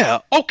said, yeah,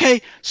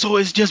 okay. So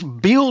it's just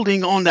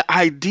building on the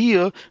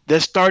idea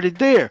that started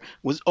there.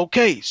 Was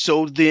okay.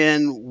 So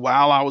then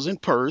while I was in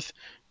Perth,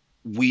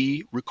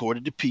 we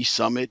recorded the Peace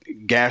Summit.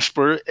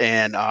 Gasper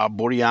and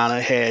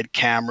Boriana had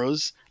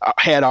cameras,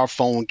 had our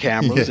phone yeah,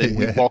 cameras, and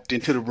we yeah, walked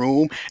into the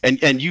room,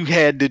 and you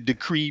had the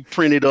decree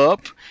printed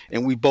up,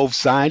 and we both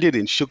signed it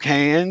and shook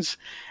hands.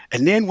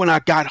 And then when I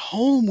got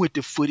home with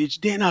the footage,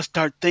 then I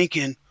start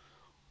thinking,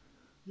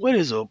 what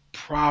is a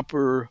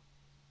proper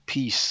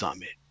Peace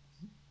Summit?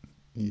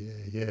 yeah,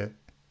 yeah,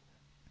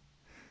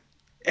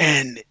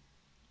 And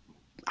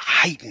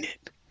heighten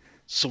it.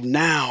 So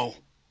now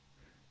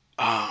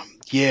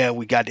yeah,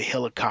 we got the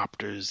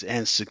helicopters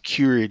and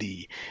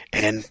security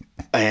and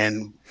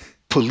and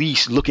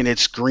police looking at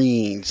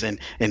screens and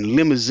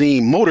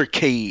limousine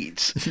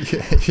motorcades.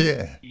 yeah,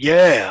 yeah.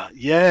 Yeah,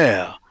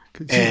 yeah.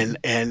 Could And you,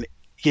 and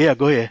yeah,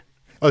 go ahead.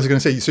 I was going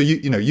to say, so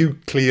you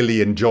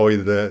clearly enjoy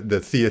the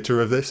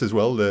theatre of this as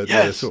well, the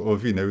Yes. sort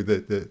of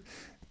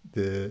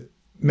the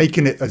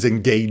making it as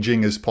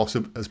engaging as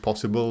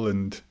possible,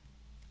 and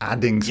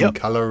adding some Yep.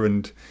 color,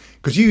 and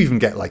because you even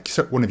get like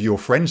one of your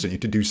friends, don't you,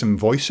 to do some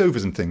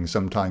voiceovers and things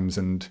sometimes,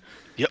 and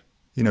Yep.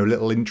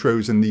 little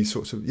intros and these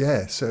sorts of,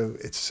 yeah. So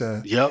it's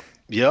Yep.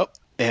 Yep.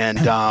 And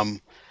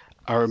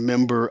I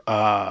remember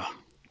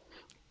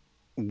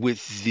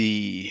with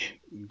the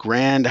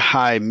Grand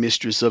High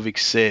Mistress of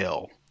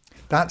Excel.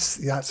 that's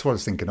what I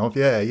was thinking of.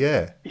 Yeah,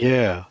 yeah,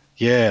 Yeah.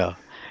 Yeah.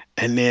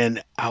 And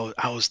then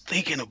I was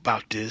thinking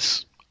about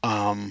this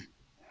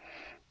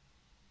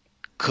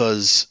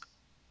because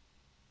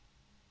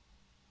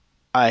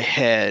I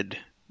had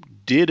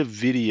did a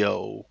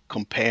video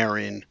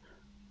comparing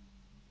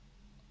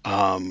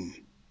um,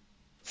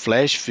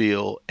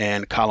 Flashfield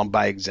and Column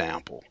by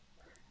Example,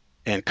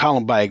 and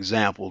Column by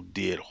Example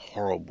did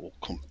horrible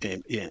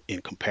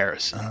in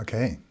comparison.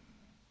 okay.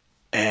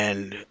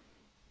 And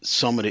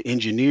some of the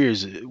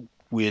engineers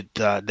with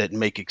that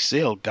make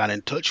Excel got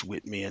in touch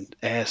with me and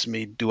asked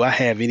me, "Do I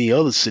have any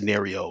other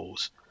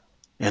scenarios?"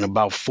 And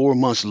about 4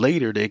 months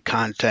later, they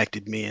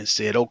contacted me and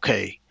said,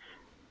 "Okay,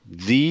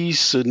 these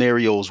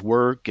scenarios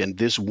work, and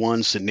this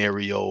one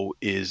scenario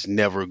is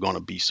never going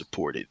to be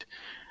supported."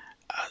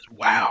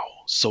 Wow.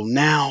 So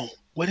now,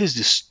 what is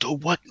this?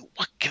 What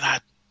can I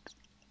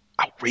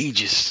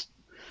outrageous?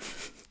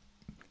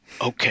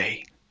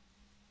 Okay,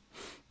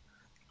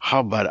 how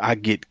about I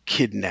get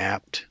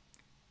kidnapped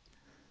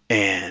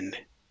and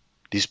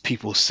these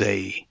people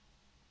say,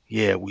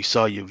 "Yeah, we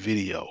saw your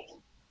video.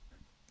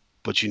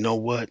 But you know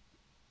what,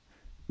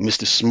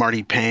 Mr.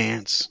 Smarty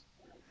Pants,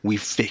 we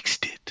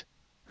fixed it.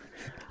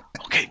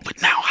 Okay,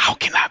 but now how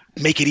can I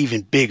make it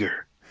even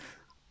bigger?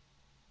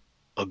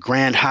 A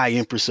Grand High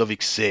Empress of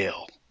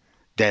Excel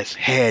that's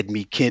had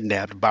me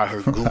kidnapped by her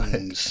Right.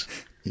 goons.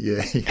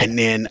 Yeah, yeah. And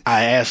then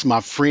I asked my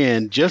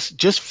friend,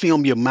 just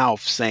film your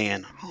mouth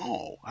saying,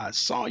 "Oh, I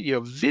saw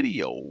your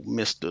video,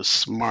 Mr.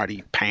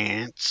 Smarty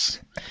Pants."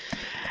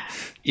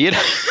 You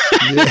know?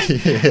 Yeah,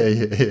 yeah, yeah,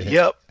 yeah.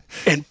 Yep.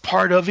 And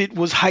part of it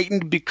was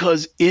heightened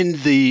because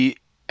in the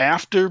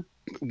after,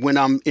 when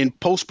I'm in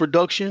post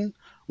production,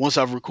 once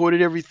I've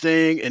recorded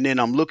everything and then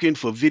I'm looking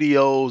for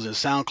videos and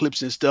sound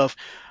clips and stuff,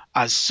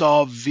 I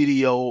saw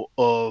video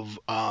of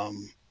a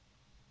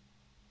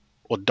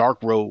dark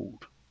road.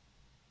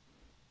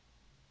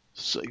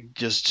 So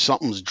just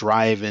something's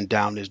driving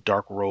down this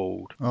dark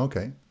road.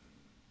 Okay.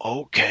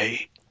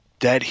 Okay,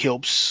 that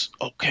helps.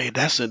 Okay,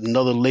 that's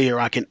another layer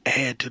I can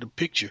add to the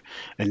picture.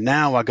 And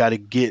now I got to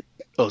get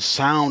a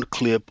sound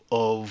clip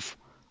of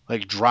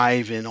like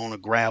driving on a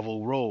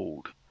gravel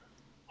road.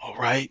 All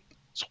right.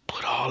 So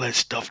put all that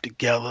stuff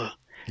together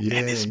and Yeah,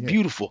 it's yeah.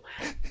 beautiful.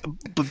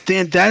 But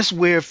then that's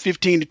where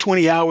 15 to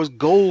 20 hours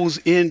goes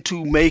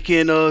into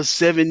making a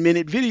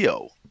 7-minute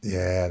video.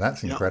 Yeah,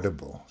 that's You know?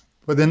 incredible.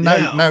 But then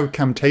Yeah. now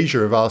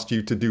Camtasia have asked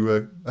you to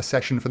do a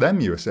session for them,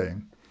 you were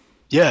saying.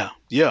 Yeah.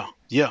 Yeah.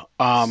 Yeah.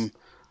 I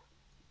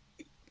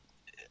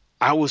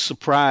was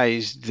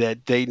surprised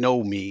that they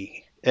know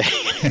me at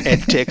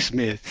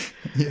TechSmith.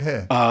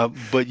 Yeah.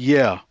 But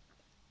yeah,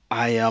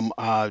 I am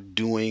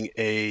doing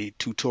a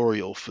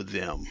tutorial for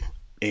them.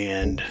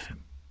 And Awesome.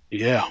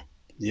 yeah, Well,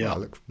 yeah, I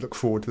look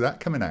forward to that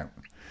coming out.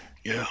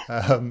 yeah.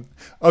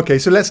 Okay,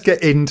 so let's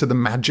get into the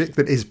magic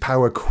that is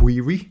Power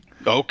Query.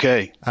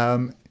 Okay,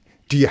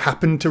 Do you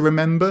happen to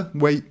remember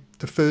where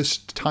the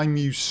first time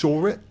you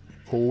saw it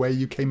or where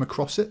you came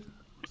across it?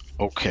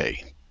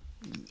 okay.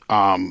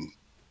 Um,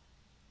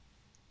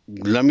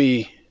 Let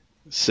me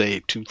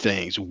say two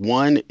things.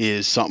 One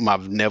is something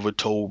I've never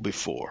told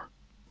before.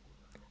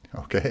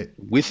 Okay.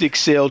 With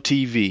Excel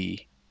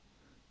TV,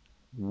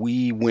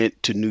 we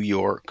went to New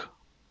York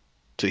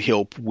to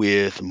help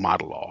with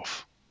Model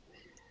Off.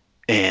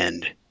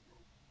 And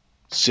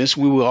since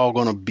we were all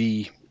going to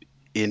be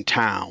in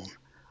town,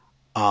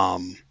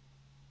 um,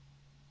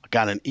 I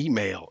got an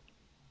email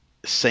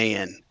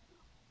saying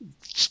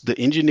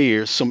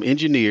some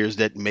engineers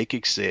that make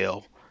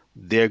Excel,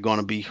 they're going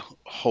to be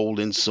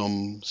holding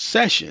some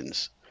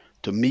sessions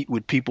to meet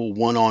with people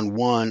one on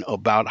one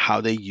about how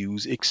they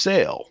use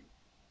Excel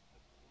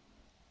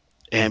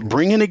and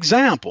bring an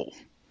example.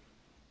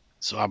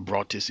 So I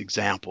brought this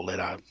example that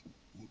I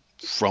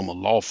from a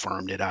law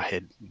firm that I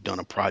had done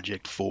a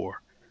project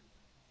for.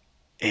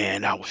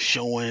 And I was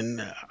showing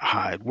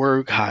how it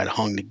worked, how it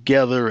hung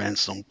together, and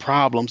some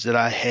problems that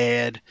I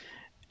had.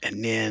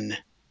 And then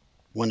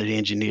one of the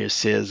engineers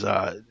says,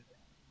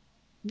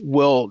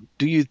 "Well,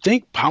 do you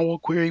think Power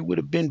Query would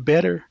have been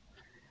better?"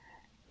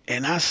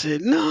 And I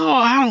said, "No,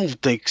 I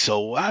don't think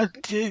so.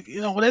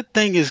 That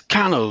thing is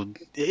kind of,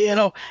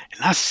 And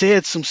I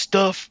said some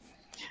stuff,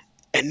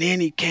 and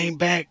then he came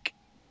back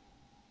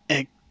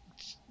and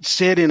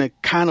said in a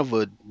kind of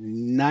a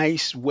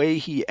nice way,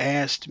 he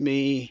asked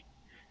me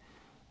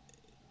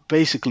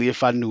basically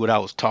if I knew what I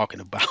was talking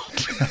about.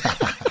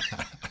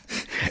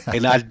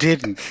 And I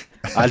didn't.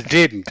 I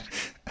didn't.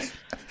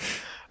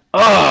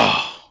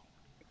 Oh,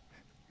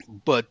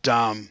 but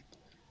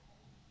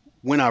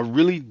when I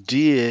really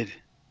did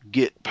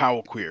get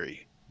Power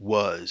Query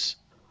was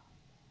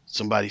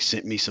somebody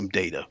sent me some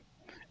data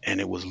and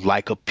it was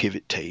like a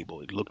pivot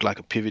table. It looked like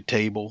a pivot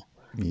table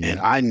and Yeah.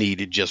 I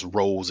needed just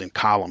rows and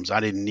columns. I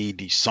didn't need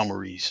these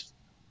summaries.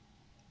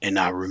 And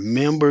I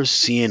remember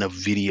seeing a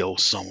video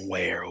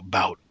somewhere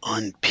about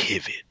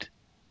unpivot.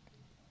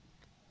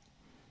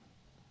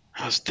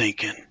 I was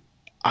thinking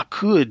I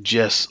could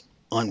just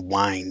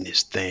unwind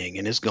this thing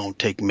and it's going to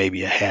take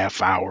maybe a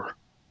half hour.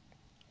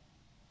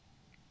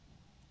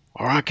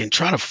 Or I can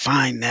try to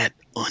find that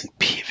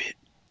unpivot.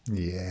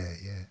 Yeah,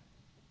 yeah.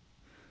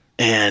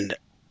 And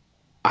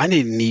I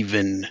didn't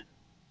even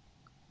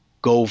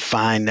go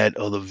find that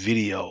other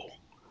video.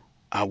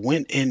 I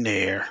went in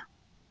there.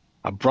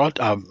 I brought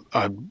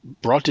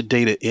the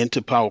data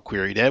into Power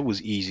Query. That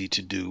was easy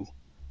to do.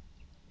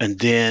 And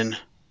then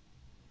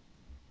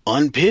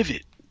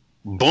unpivot.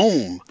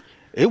 Boom.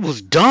 It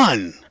was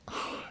done.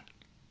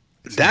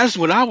 That's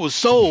what I was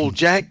sold,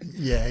 Jack.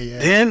 Yeah, yeah.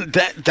 Then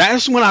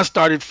that's when I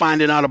started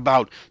finding out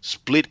about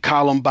split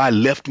column by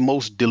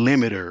leftmost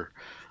delimiter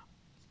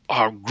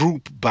or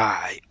group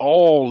by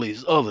all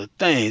these other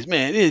things.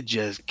 Man, it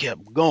just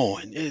kept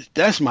going.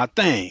 That's my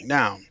thing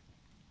now.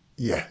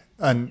 Yeah.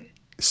 And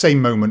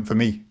same moment for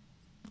me.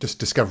 Just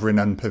discovering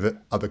unpivot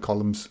other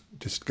columns,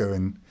 just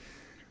going,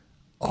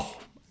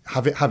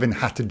 having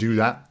had to do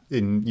that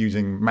in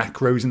using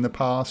macros in the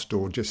past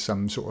or just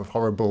some sort of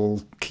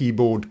horrible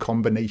keyboard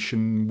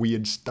combination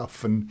weird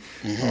stuff, and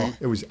Hmm.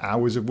 it was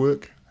hours of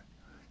work.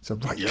 So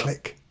right Yep.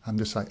 click, I'm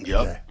just like,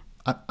 Yep.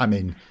 yeah, I'm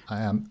in.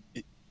 I am.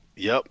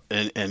 Yep.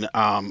 And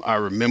I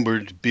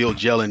remembered Bill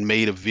Jelen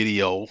made a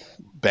video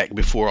back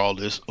before all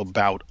this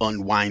about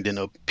unwinding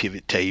a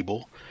pivot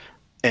table,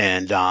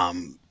 and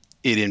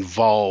it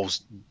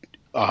involves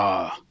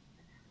uh,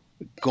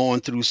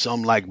 going through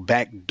some like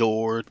back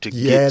door to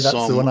Yeah, get that's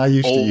the some one I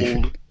used to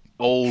use.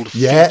 old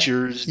Yeah,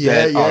 features yeah,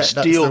 that are yeah, that's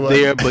still the one.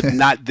 there but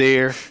not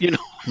there.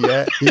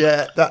 Yeah,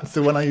 yeah, that's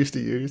the one I used to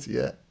use.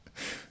 Yeah.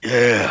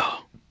 Yeah.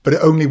 But it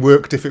only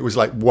worked if it was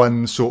like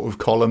one sort of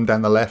column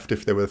down the left.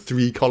 If there were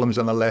three columns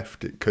on the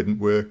left, it couldn't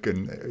work.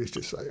 And it was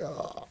just like,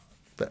 oh,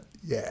 but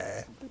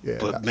yeah, yeah,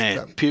 But that's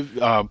man,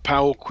 that.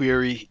 Power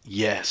Query,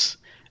 yes.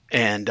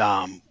 And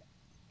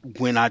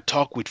when I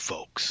talk with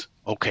folks,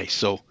 okay,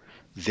 so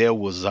there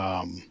was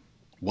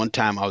one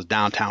time I was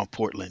downtown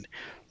Portland,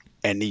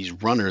 and these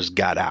runners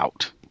got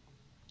out.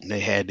 And they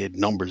had their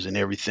numbers and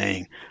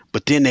everything,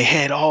 but then they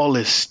had all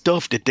this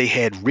stuff that they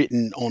had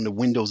written on the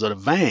windows of the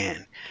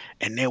van,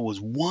 and there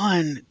was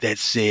one that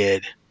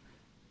said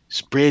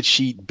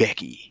 "Spreadsheet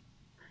Becky,"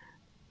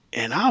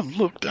 and I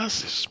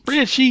said,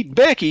 "Spreadsheet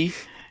Becky?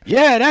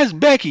 Yeah, that's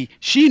Becky.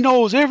 She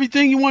knows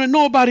everything you want to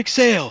know about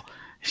Excel."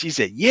 She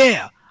said,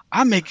 "Yeah,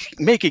 I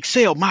make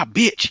Excel my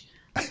bitch."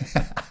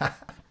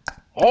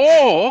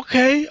 Oh,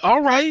 okay,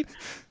 all right.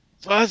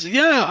 So I said,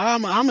 "Yeah,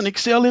 I'm an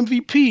Excel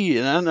MVP,"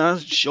 and I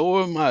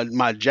show her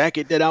my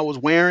jacket that I was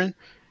wearing,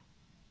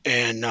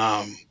 and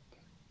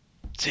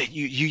said,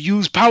 "You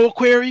use Power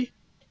Query?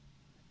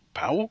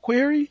 Power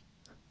Query?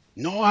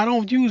 No, I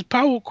don't use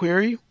Power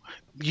Query.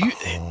 You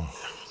okay?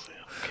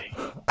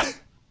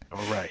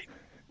 All right,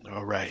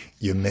 all right.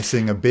 You're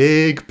missing a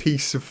big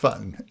piece of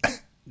fun.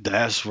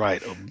 That's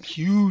right. A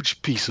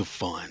huge piece of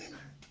fun.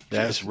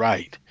 That's Just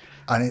right.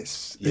 and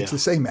it's Yeah. the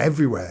same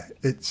everywhere.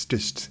 It's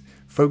just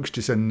folks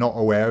just are not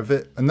aware of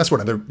it, and that's one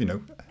of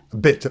the a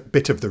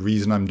bit of the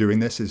reason I'm doing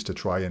this is to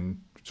try and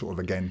sort of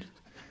again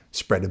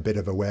spread a bit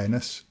of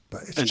awareness.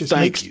 But it And just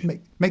thank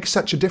you. makes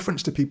such a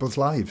difference to people's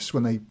lives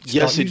when they start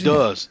Yes, it using it.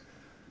 does.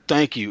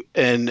 Thank you.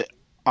 And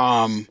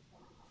um,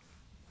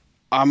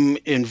 I'm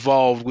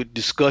involved with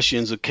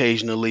discussions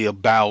occasionally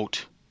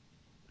about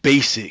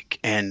basic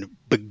and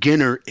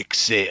beginner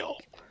Excel,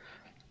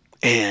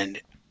 and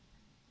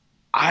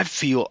I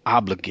feel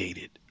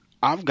obligated.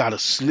 I've got to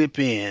slip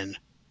in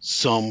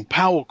some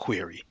Power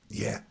Query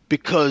Yeah,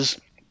 because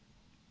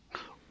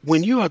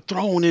when you are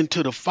thrown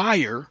into the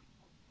fire,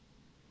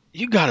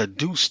 you got to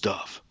do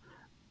stuff.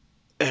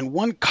 And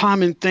one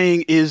common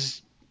thing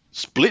is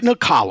splitting a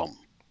column.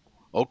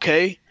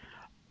 Okay.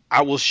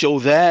 I will show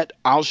that.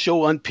 I'll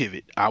show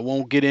unpivot. I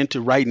won't get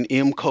into writing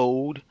M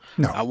code.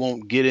 no, I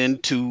won't get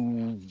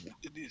into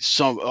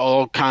some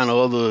all kind of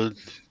other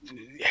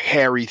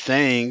hairy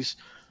things.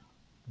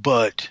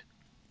 But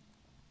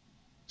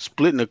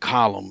splitting a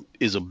column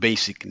is a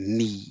basic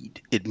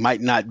need. It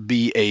might not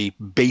be a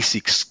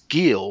basic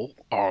skill,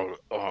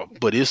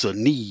 but it's a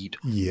need.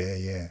 yeah,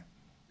 yeah,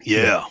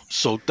 yeah, Yeah.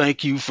 So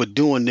thank you for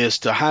doing this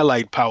to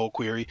highlight Power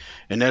Query,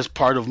 and that's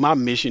part of my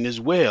mission as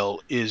well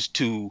is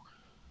to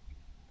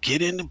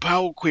get into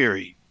Power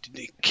Query,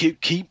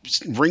 keep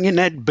ringing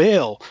that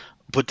bell,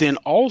 but then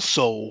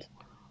also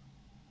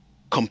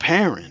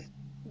comparing.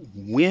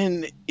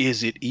 When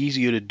is it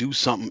easier to do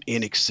something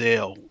in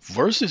Excel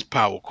versus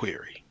Power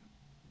Query?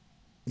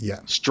 yeah,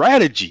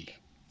 Strategy.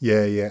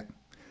 yeah, yeah.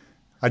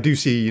 I do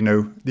see,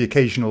 the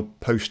occasional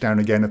post down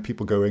again of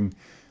people going,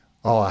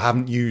 "Oh, I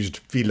haven't used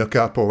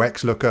VLOOKUP or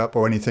XLOOKUP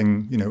or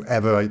anything,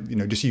 ever.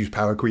 Just use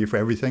Power Query for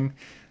everything."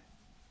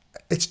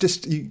 It's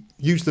just you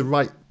use the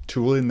right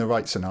tool in the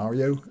right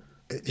scenario.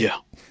 Yeah.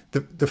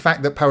 The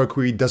fact that Power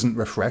Query doesn't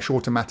refresh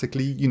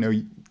automatically,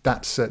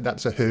 that's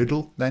a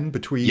hurdle then Yep.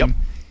 between,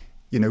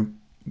 you know,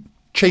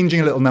 changing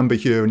a little number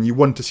here and you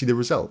want to see the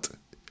result.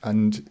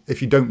 And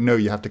if you don't know,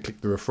 you have to click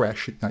the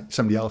refresh. Like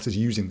somebody else is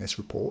using this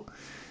report,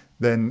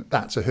 then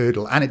that's a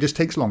hurdle, and it just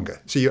takes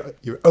longer. So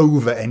you're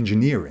over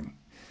engineering,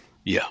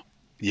 Yeah.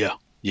 Yeah.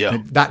 Yeah.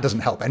 and that doesn't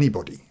help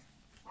anybody.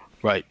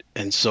 Right.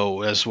 And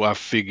so that's why I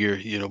figure,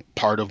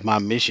 part of my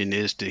mission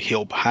is to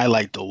help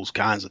highlight those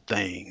kinds of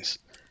things.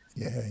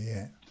 Yeah,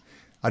 yeah.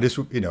 I just,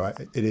 it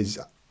is.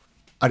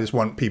 I just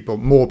want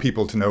more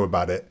people to know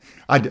about it.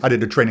 I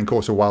did a training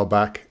course a while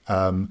back,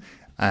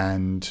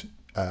 and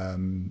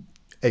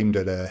aimed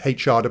at a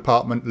HR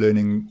department,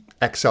 learning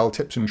Excel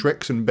tips and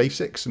tricks and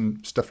basics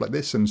and stuff like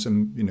this, and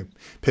some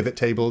pivot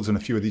tables and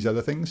a few of these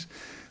other things.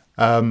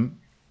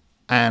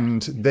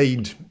 And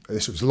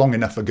this was long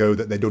enough ago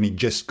that they'd only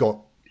just got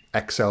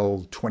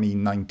Excel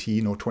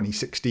 2019 or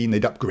 2016.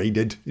 They'd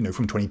upgraded,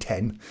 from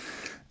 2010.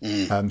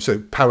 So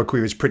Power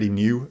Query is pretty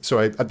new. So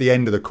at the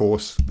end of the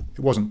course, it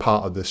wasn't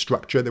part of the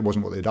structure. It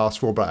wasn't what they'd asked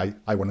for, but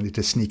I wanted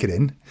to sneak it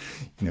in.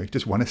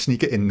 Just want to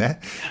sneak it in there.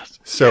 Yes.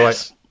 So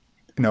Yes.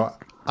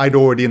 I'd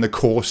already in the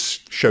course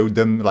showed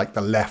them like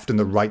the left and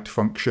the right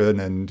function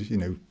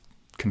and,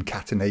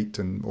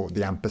 concatenate or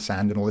the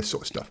ampersand and all this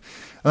sort of stuff.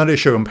 And then I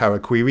show them Power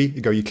Query.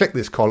 You click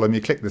this column,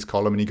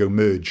 and you go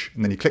merge.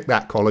 And then you click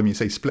that column, you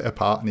say split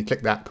apart, and you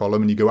click that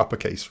column and you go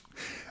uppercase.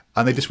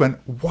 And they just went,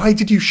 "Why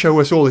did you show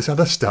us all this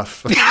other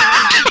stuff?"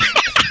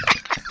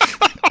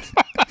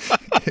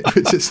 It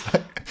It's just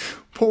like,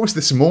 what was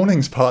this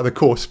morning's part of the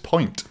course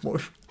point?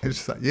 What, it's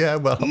just like, yeah,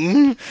 well,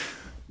 Mhm.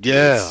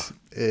 Yeah, yeah,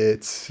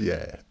 it's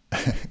it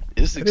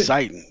is.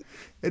 exciting.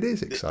 It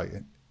is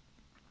exciting.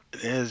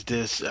 There's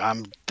this,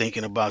 I'm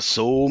thinking about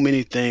so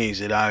many things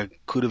that I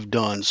could have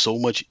done so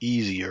much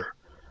easier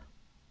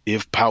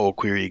if Power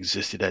Query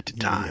existed at the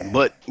time. Yeah,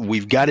 But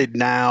we've got it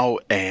now,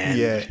 and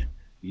yeah,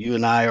 you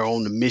and I are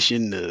on the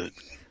mission to,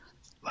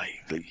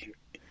 like,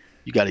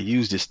 you got to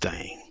use this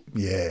thing.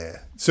 yeah.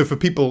 So for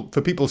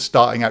people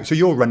starting out, so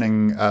you're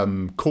running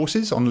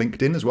courses on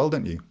LinkedIn as well,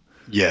 don't you?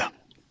 Yeah.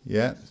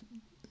 Yeah,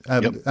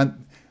 Yep.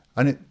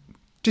 and it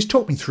just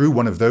talk me through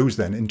one of those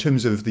then in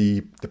terms of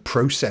the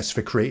process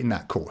for creating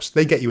that course.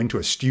 They get you into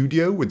a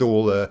studio with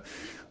all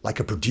like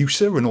a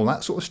producer and all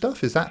that sort of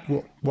stuff. Is that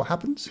what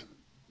happens?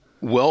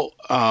 Well,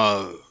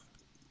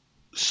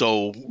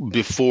 so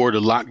before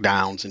the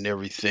lockdowns and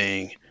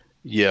everything,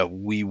 yeah,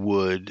 we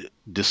would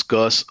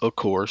discuss a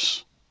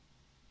course,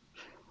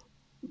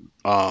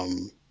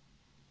 um,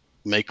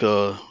 make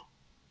a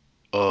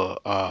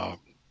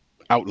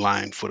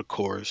outline for the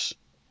course.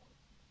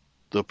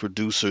 The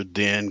producer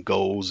then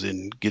goes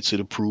and gets it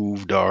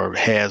approved or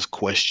has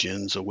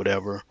questions or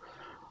whatever.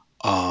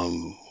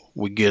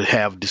 We get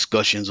have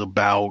discussions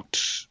about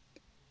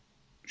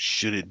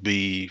should it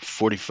be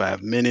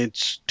 45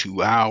 minutes,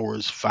 2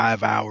 hours,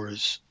 5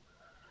 hours,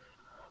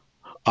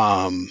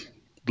 um,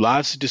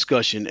 lots of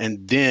discussion.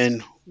 And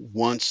then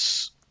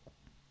once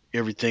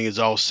everything is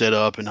all set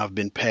up and I've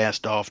been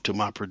passed off to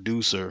my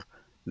producer,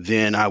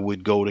 then I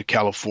would go to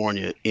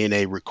California in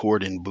a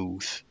recording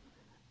booth,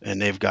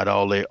 and they've got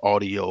all their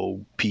audio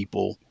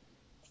people,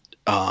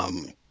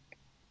 um,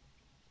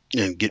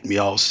 and get me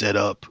all set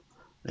up.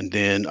 And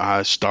then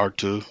I start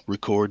to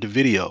record the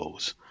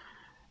videos.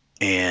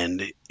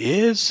 And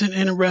it's an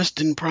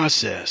interesting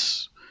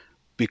process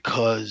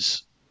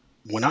because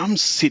when I'm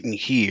sitting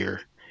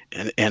here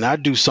and I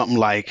do something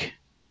like,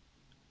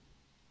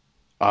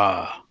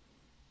 uh,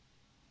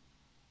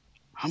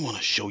 I want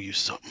to show you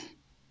something.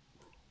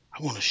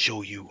 I want to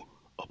show you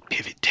a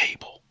pivot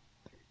table.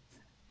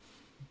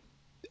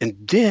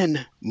 And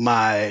then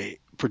my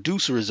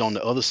producer is on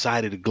the other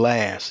side of the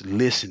glass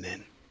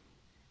listening.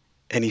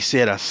 And he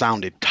said I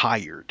sounded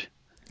tired,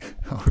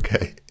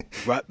 Okay.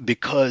 right?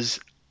 Because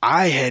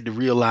I had to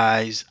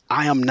realize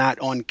I am not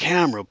on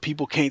camera.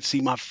 People can't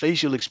see my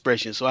facial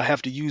expression. So I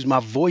have to use my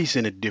voice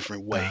in a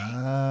different way.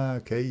 Ah,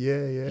 okay.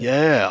 Yeah, yeah,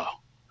 Yeah.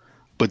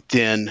 But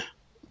then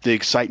the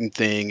exciting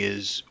thing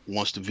is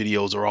once the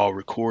videos are all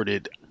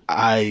recorded,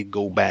 I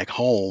go back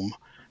home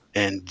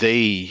and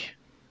they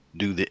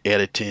do the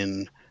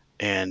editing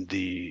and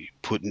the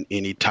putting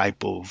any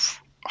type of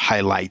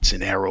highlights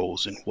and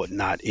arrows and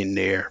whatnot in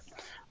there,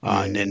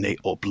 and yeah, then yeah. they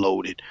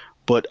upload it.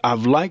 But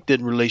I've liked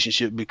that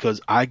relationship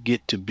because I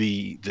get to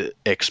be the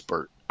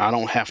expert. I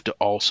don't have to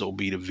also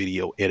be the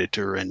video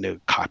editor and the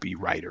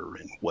copywriter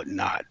and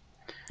whatnot.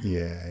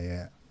 Yeah,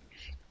 yeah.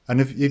 And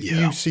if Yeah.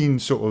 you've seen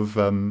sort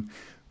of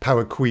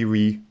Power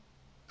Query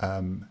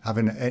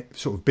having a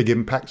sort of big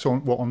impacts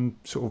on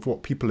sort of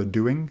what people are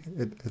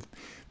doing,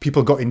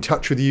 people got in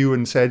touch with you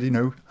and said,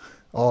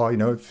 oh,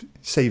 it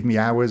saved me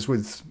hours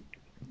with.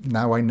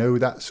 Now I know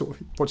that sort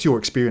of. What's your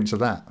experience of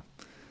that?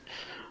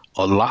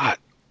 A lot,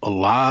 a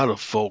lot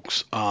of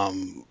folks,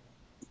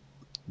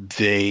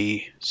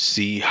 they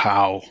see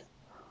how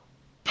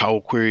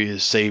Power Query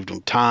has saved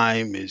them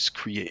time, is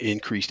create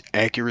increased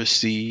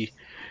accuracy.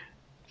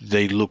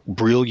 They look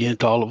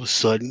brilliant all of a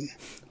sudden,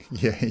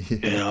 Yeah,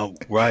 yeah,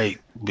 right?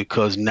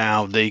 Because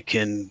now they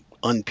can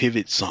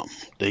unpivot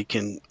something. They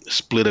can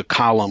split a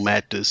column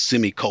at the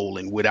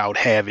semicolon without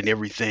having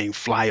everything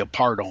fly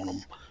apart on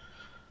them.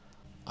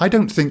 I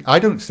don't think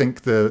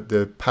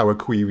the Power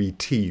Query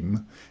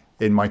team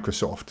in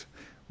Microsoft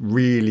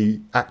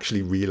really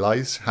actually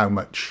realize how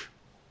much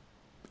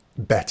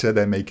better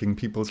they're making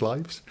people's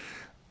lives.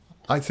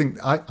 I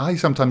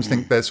sometimes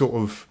think they're sort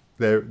of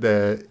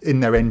they're in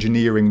their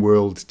engineering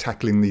world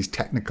tackling these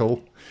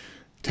technical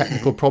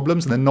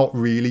problems, and they're not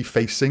really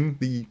facing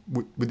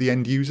with the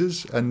end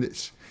users. And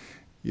it's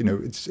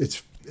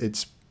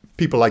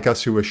people like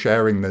us who are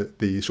sharing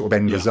the sort of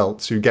end Yeah,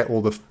 results who get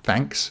all the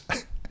thanks.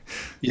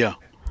 yeah,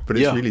 But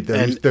it's yeah, really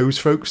and those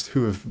folks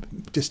who have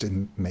just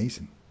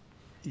amazing.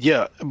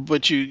 yeah.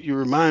 But you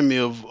remind me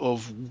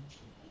of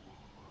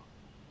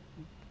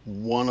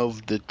one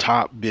of the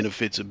top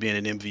benefits of being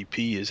an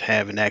MVP is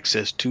having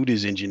access to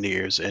these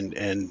engineers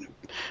and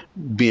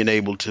being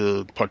able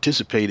to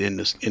participate in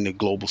this in the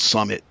global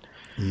summit.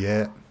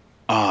 Yeah,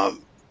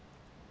 Um,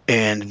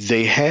 and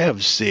they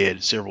have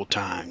said several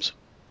times,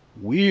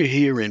 we're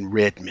here in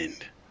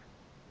Redmond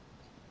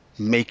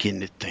making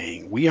the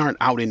thing. We aren't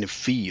out in the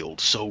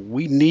field, so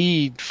we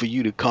need for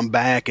you to come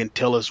back and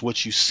tell us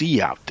what you see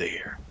out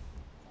there.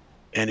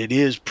 And it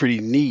is pretty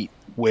neat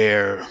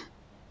where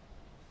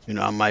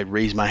I might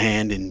raise my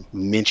hand and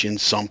mention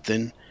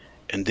something.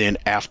 And then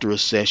after a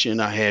session,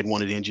 I had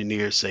one of the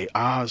engineers say,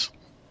 Oz,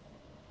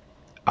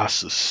 I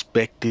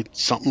suspected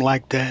something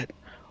like that,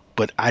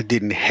 but I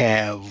didn't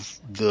have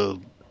the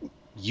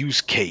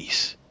use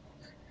case.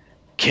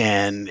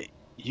 Can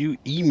you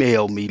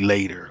email me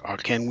later, or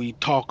can we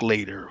talk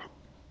later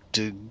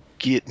to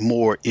get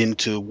more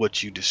into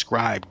what you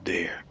described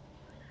there?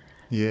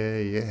 Yeah,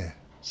 yeah.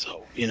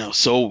 So,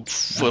 so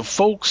for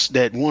folks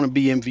that want to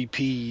be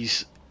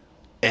MVPs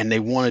and they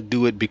want to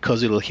do it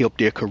because it'll help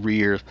their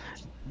career,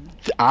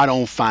 I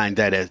don't find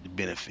that as the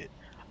benefit.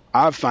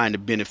 I find the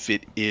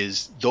benefit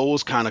is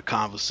those kind of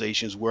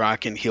conversations where I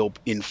can help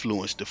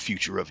influence the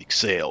future of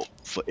Excel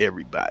for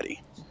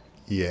everybody.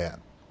 Yeah,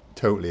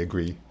 totally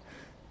agree.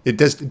 It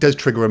does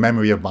trigger a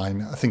memory of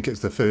mine. I think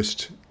it's the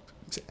first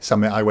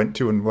summit I went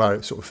to and where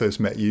I sort of first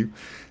met you.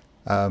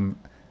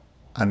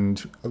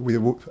 And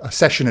a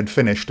session had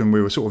finished and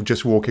we were sort of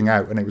just walking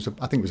out, and I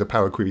think it was a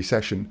Power Query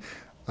session,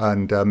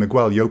 and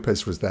Miguel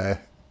Lopez was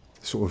there,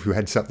 sort of who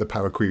heads up the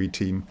Power Query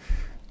team,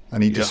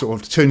 and he just Yeah.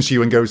 sort of turns to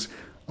you and goes,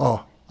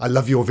 "Oh, I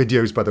love your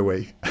videos, by the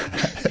way."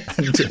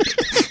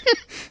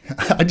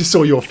 And I just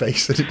saw your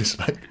face and it was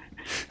like,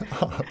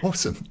 "Oh,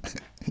 awesome,"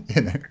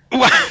 you know.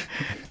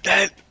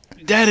 that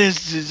that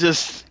is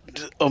just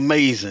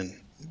amazing.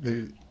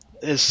 It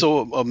It's so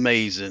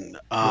amazing.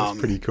 was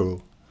pretty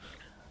cool.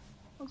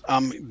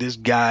 I'm this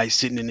guy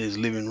sitting in his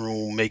living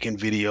room making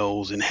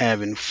videos and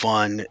having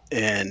fun,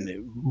 and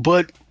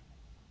but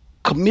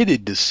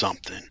committed to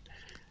something.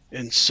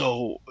 And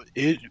so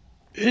it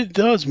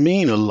does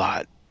mean a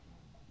lot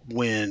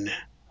when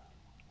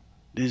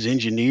these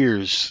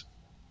engineers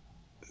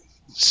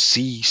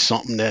see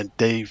something that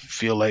they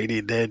feel like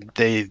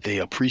they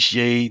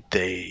appreciate,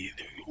 they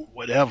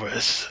whatever.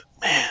 It's,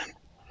 man,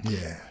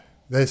 Yeah,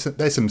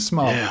 there's some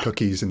smart yeah,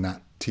 cookies in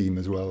that team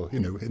as well. You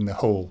know, in the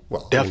whole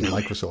of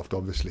definitely. Microsoft,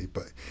 obviously.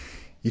 But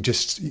you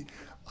just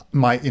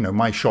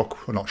my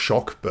shock, well, not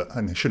shock, but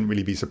and I shouldn't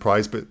really be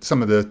surprised. But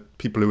some of the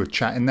people who are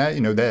chatting there,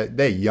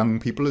 they're young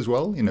people as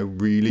well.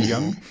 Really Hmm.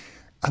 young,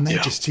 and they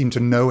Yeah. just seem to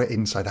know it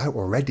inside out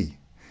already.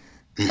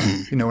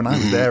 Hmm. When I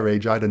was Hmm. their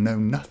age, I'd have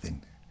known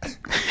nothing.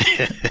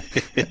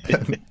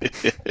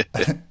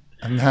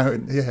 And now,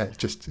 yeah, it's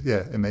just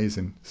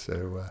amazing.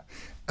 So,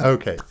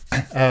 okay.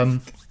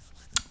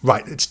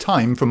 Right, it's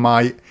time for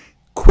my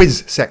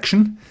quiz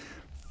section.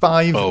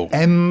 Five Oh,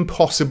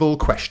 impossible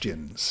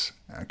questions.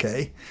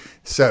 Okay,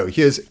 so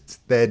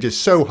they're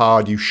just so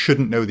hard you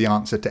shouldn't know the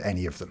answer to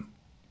any of them.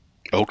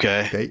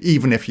 okay. Okay,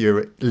 even if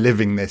you're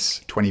living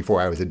this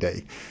 24 hours a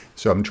day.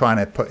 So I'm trying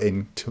to put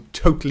in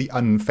totally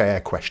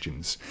unfair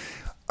questions.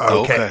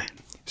 Okay, Okay.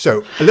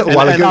 so a little And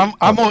while and ago.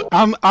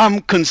 I'm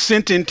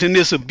consenting to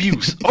this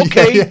abuse. Yeah,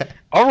 Okay. yeah.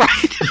 All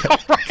right. All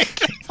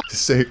right.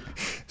 So,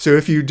 so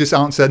if you just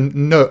answer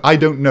no, I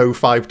don't know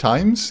 5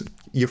 times,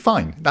 you're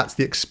fine. That's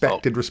the Oh,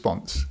 expected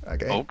response.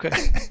 Okay. okay.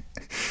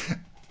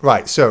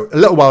 Right. So a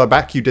little while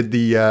back, you did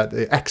the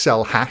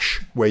Excel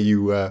hash, where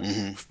you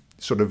Hmm.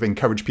 sort of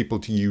encourage people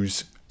to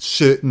use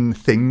certain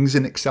things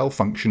in Excel,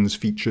 functions,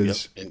 Yep.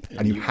 features, And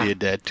and you you have did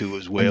that too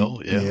as and you,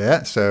 well. Yeah.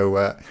 yeah.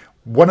 So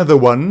one of the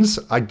ones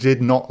I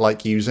did not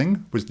like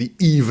using was the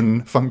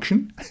even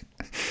function.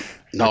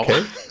 No.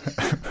 Okay.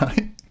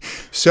 Right.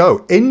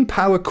 So in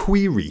Power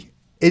Query,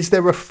 is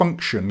there a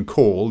function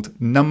called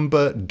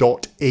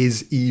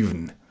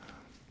number.isEven?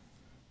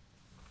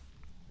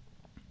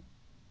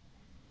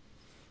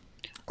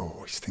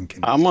 Oh, he's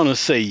thinking. I'm gonna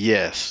say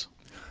yes.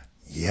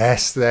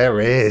 Yes, there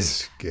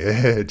is.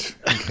 Good.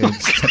 Okay.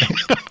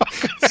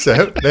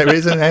 So there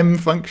is an M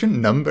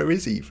function, number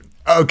is even.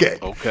 Okay.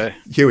 Okay.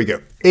 Here we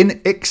go.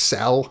 In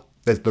Excel,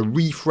 there's the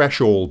refresh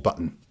all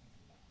button.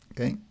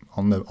 Okay.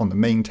 On the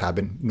main tab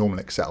in normal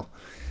Excel.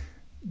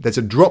 There's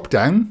a drop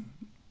down.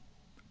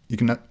 You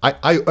can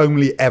I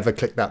only ever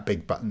click that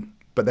big button,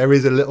 but there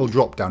is a little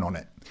drop down on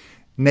it.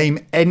 Name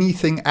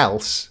anything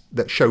else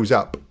that shows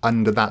up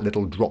under that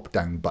little drop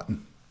down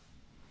button.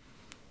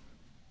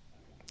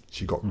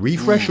 So you've got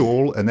refresh Mm.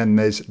 all, and then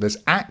there's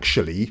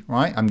actually,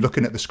 right, I'm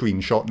looking at the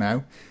screenshot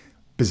now.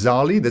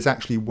 Bizarrely, there's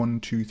actually 1,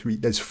 2, 3,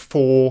 there's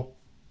 4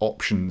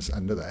 options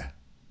under there.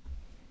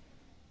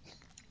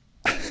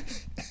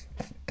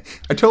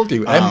 I told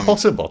you, Um.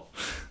 impossible.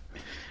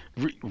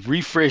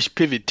 Refresh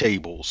pivot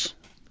tables.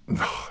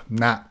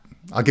 Nah,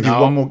 I'll give you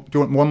one No. more. Do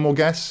you want one more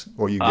guess,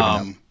 or are you giving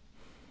up? Um.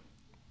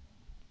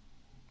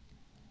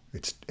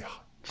 It's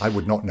I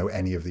would not know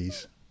any of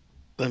these.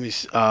 Let me.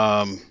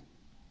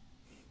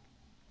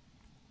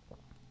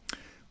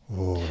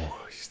 Oh,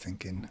 he's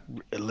thinking.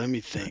 Let me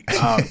think.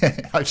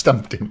 I've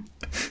stumped him.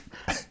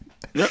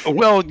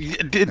 Well,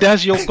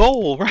 that's your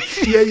goal,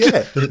 right? Yeah,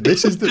 yeah.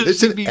 This is the This it's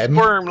should an be M.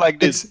 firm like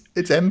this,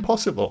 It's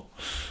impossible.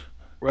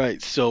 right?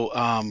 So,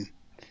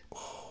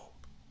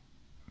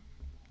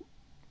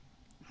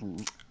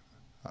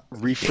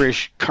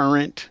 refresh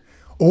current.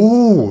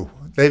 Oh,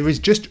 there is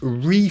just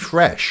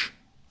refresh.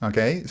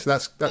 Okay, so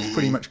that's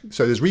pretty Hmm. much.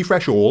 So there's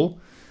refresh all,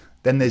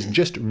 then there's Hmm.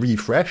 just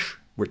refresh,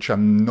 which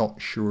I'm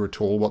not sure at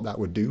all what that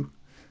would do.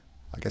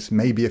 I guess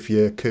maybe if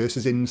your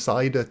cursor's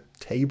inside a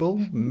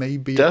table,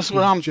 maybe it That's what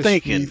would I'm just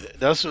thinking.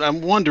 That's what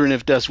I'm wondering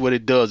if that's what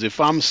it does. If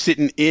I'm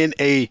sitting in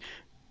a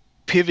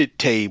pivot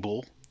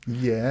table,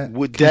 yeah,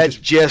 would can you that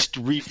just just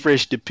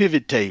refresh the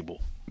pivot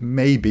table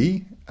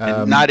maybe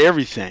and not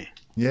everything?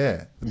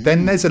 Yeah.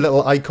 Then there's a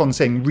little icon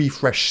saying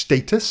refresh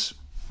status.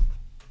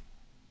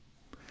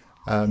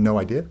 No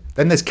idea.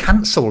 Then there's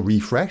cancel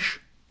refresh,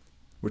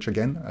 which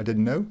again, I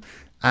didn't know.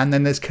 And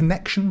then there's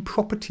connection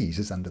properties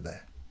is under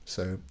there.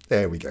 So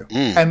there we go.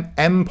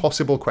 M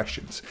possible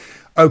questions.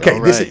 Okay,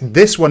 All right.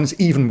 this one's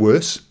even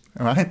worse.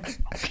 All right.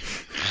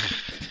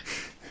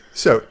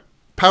 So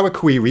Power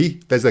Query,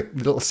 there's a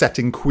little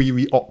setting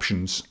query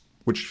options,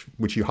 which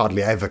you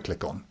hardly ever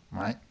click on,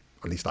 right?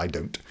 At least I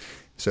don't.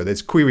 So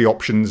there's query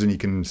options, and you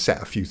can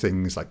set a few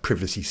things like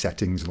privacy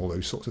settings and all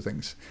those sorts of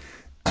things.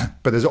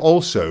 But there's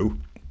also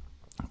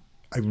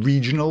a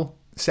regional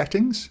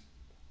settings.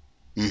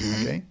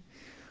 Okay.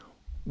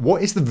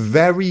 What is the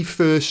very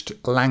first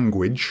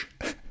language,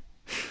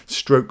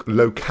 stroke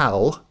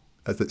locale,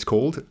 as it's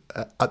called,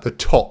 at the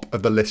top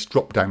of the list,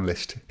 drop-down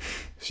list?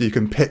 So you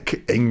can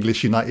pick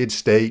English United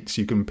States,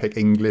 you can pick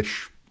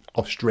English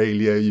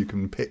Australia, you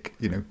can pick,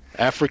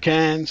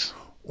 Afrikaans.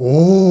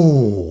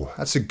 Oh,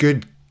 that's a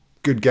good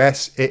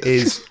guess. It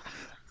is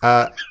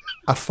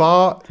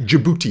Afar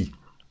Djibouti.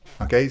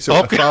 Okay, so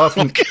Okay. Afar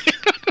from,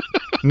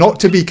 not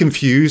to be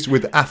confused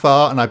with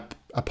Afar, and I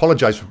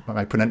apologize for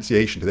my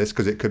pronunciation to this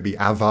because it could be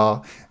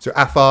Avar. So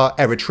Afar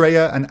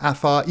Eritrea and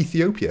Afar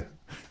Ethiopia.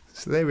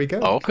 So there we go.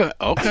 Okay.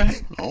 Okay.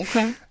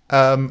 Okay.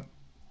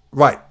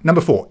 Right,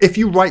 number 4. If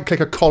you right-click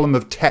a column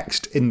of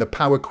text in the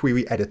Power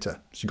Query editor,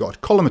 so you've got a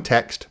column of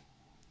text,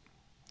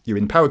 you're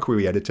in Power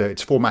Query editor,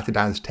 it's formatted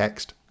as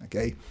text,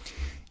 okay?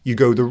 You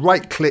go the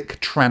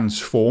right-click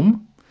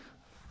transform,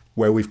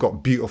 where we've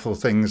got beautiful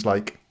things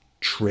like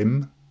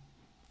trim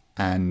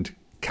and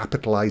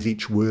capitalize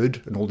each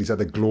word and all these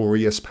other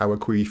glorious Power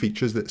Query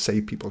features that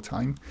save people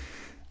time.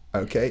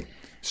 Okay,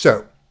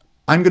 so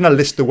I'm going to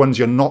list the ones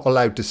you're not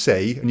allowed to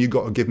say, and you've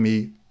got to give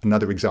me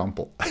another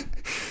example.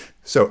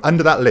 So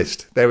under that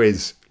list, there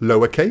is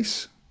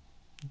lowercase,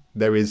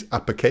 there is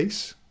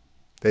uppercase,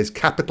 there's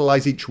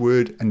capitalize each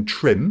word and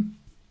trim.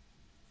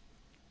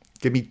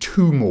 Give me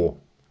 2 more.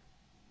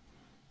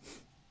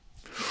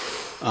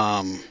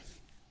 Um.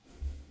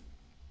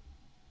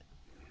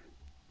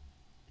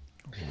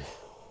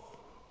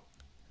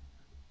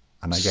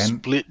 And again,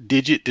 Split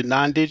digit to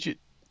non-digit.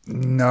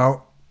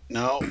 no,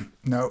 No,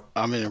 no.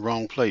 I'm in the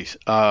wrong place.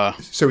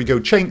 So we go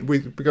change. We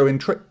go in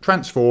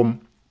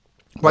transform,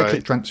 right click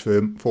Right.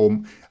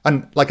 transform,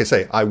 and like I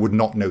say, I would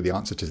not know the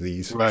answer to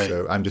these, Right.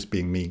 so I'm just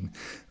being mean.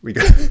 We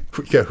go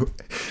we go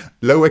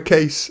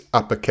lowercase,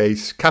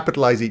 uppercase,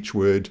 capitalize each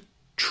word,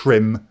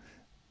 trim.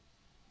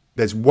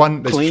 There's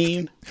one.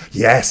 Clean.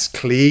 Yes,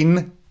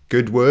 clean.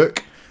 Good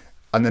work.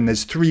 And then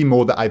there's 3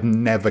 more that I've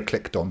never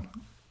clicked on.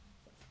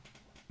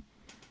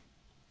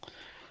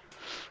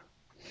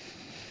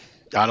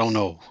 I don't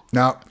know.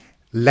 Now,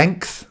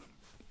 length,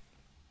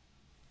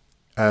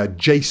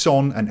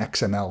 JSON, and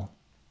XML,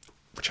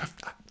 which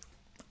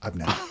I've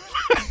never.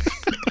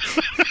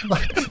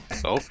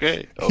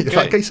 Okay. Like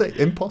Okay. I say,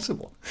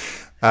 impossible.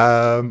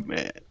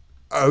 Man.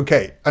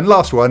 Okay, and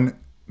last one.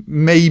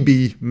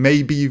 Maybe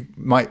you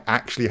might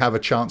actually have a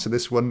chance of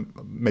this one.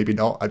 Maybe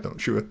not. I'm not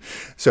sure.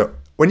 So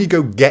when you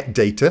go get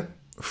data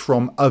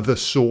from other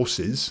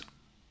sources,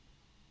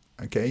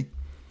 okay,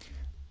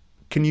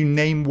 can you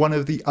name one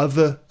of the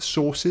other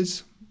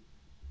sources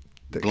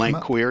that come Blank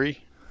up?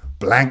 query.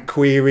 Blank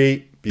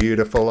query.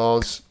 Beautiful,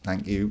 Oz.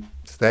 Thank you.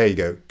 There you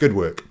go. Good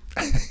work.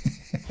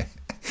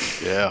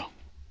 Yeah.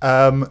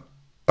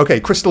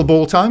 Okay, crystal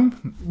ball time.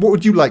 What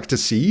would you like to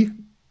see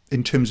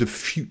in terms of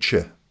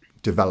future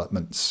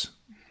developments?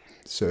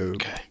 So,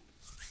 Okay.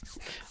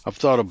 I've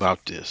thought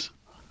about this,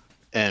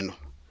 and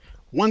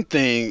one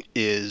thing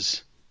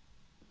is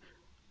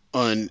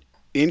an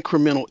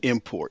incremental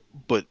import.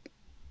 But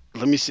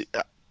let me see.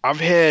 I've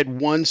had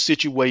one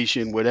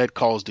situation where that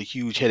caused a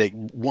huge headache.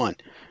 One,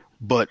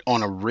 but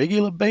on a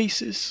regular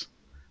basis,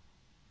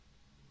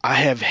 I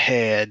have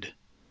had,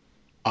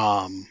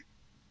 um,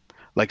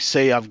 like,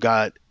 say I've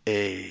got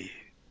a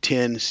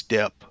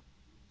 10-step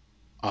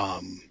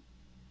um,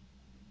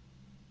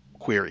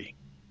 query,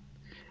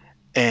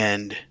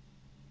 and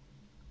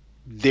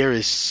there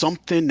is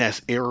something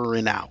that's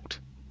erroring out,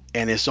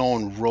 and it's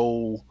on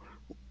row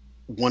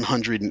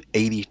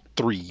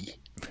 183,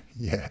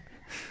 yeah.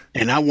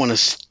 and I want to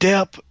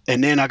step,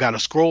 and then I got to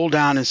scroll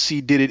down and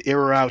see, did it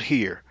error out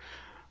here?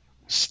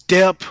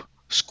 Step,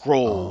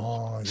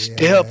 scroll, Oh,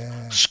 step,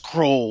 yeah.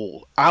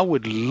 scroll. I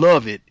would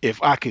love it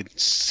if I could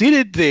sit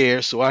it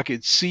there so I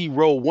could see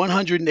row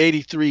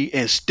 183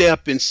 and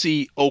step and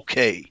see,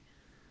 okay,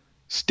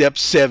 step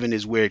 7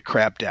 is where it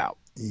crapped out.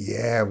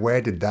 Yeah, where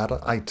did that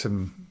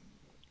item?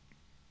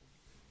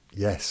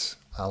 Yes,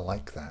 I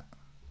like that.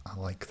 I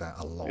like that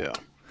a Yeah. lot.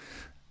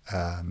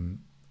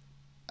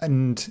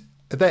 And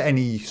are there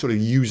any sort of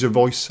user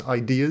voice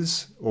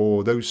ideas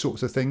or those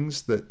sorts of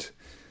things that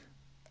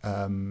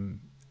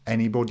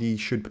anybody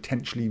should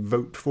potentially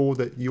vote for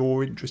that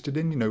you're interested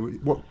in?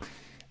 What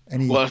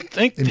any Well, I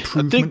think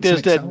improvements in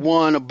there's that Excel?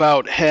 one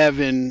about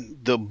having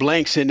the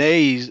blanks and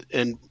A's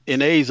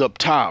up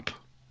top.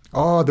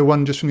 Oh, the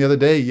one just from the other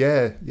day.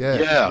 Yeah, yeah.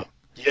 Yeah,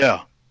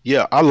 yeah,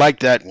 yeah. I like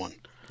that one.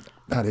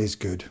 That is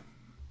good.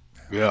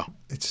 Yeah.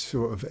 it's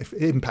sort of it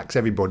impacts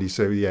everybody.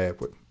 So yeah.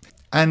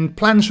 And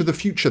plans for the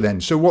future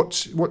then. So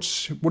what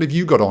have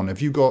you got on?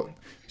 Have you got?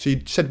 So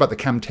you said about the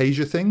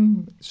Camtasia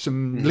thing,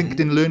 some Hmm.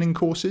 LinkedIn learning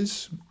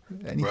courses,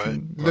 Right,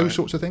 anything, those right.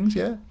 sorts of things.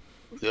 Yeah.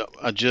 Yeah,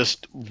 I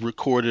just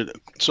recorded.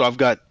 So I've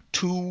got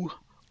two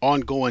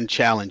ongoing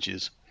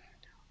challenges.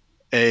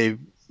 A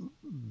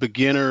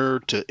beginner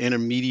to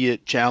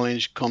intermediate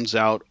challenge comes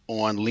out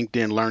on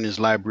LinkedIn Learning's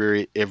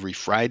library every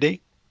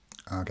Friday.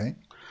 Okay.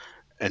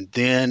 And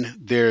then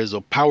there's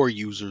a power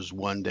users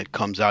one that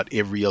comes out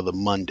every other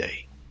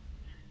Monday.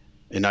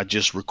 And I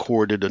just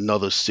recorded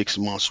another 6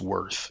 months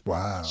worth.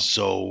 Wow.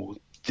 So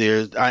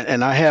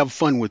and I have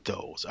fun with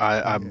those. I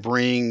Yeah.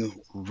 bring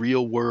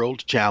real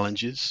world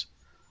challenges,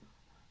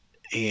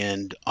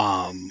 and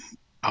I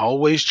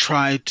always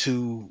try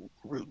to,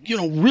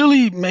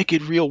 really make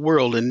it real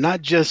world and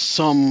not just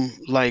some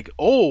like,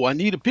 oh, I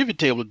need a pivot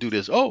table to do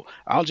this. Oh,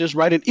 I'll just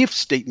write an if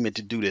statement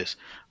to do this.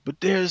 But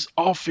there's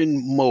often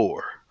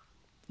more.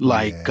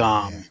 Like,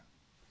 Yeah.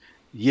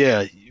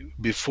 Yeah. yeah,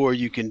 before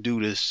you can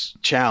do this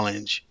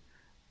challenge,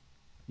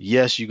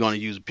 yes, you're going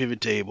to use a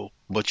pivot table,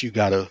 but you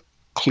got to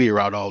clear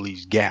out all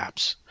these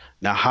gaps.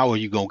 Now, how are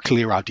you going to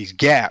clear out these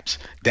gaps?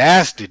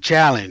 That's the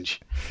challenge.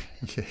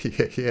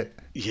 Yeah. Yeah.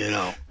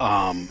 Yeah.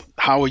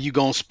 How are you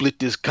going to split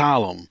this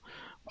column?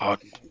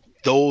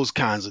 Those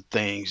kinds of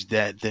things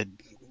that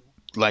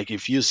like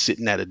if you're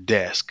sitting at a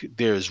desk,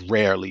 there's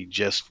rarely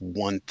just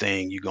one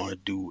thing you're going to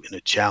do in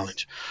a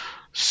challenge.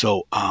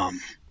 So,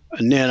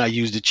 and then I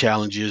use the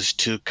challenges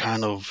to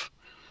kind of,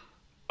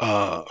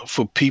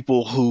 for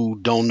people who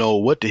don't know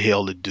what the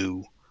hell to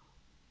do,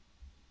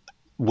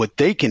 what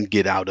they can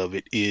get out of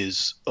it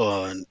is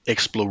an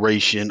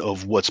exploration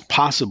of what's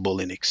possible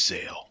in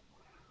Excel.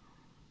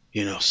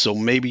 So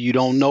maybe you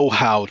don't know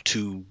how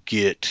to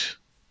get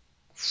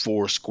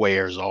four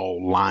squares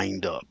all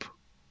lined up,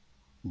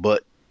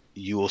 but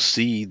you'll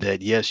see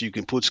that yes, you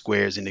can put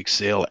squares in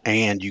Excel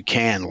and you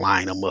can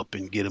line them up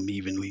and get them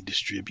evenly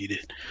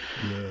distributed.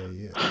 Yeah.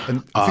 Yeah.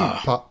 And I Uh,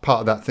 think part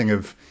of that thing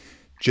of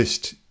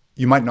just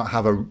you might not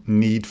have a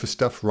need for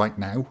stuff right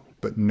now,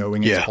 but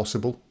knowing it's yeah,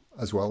 possible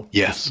as well. Just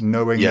yes,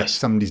 knowing that yes,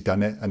 somebody's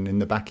done it, and in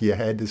the back of your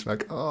head is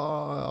like,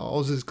 oh,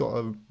 Oz has got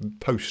a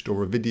post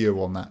or a video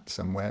on that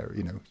somewhere,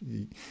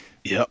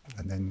 yep.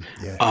 and then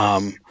yeah,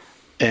 Um,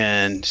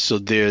 and so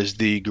there's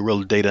the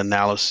Guerrilla Data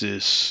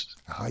Analysis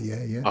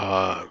yeah, yeah,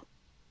 uh,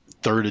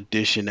 third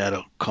edition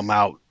that'll come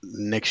out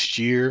next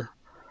year.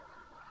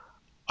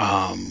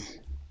 Um,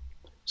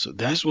 so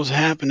that's what's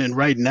happening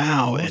right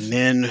now, and awesome.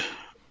 then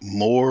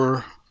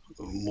more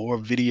more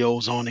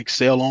videos on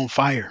Excel on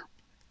Fire.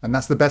 And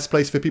that's the best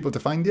place for people to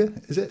find you,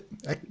 is it?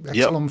 Excel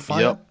Yep, on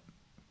Fire. yep,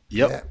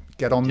 yep, Yeah,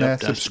 get on yep. there,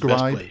 That's the best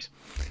subscribe. place.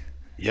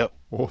 Yep,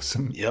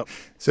 Awesome. yep.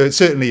 So it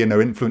certainly,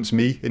 influenced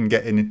me in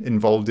getting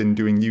involved in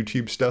doing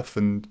YouTube stuff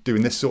and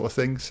doing this sort of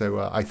thing. So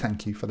I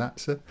thank you for that,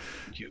 sir.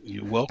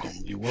 You're welcome.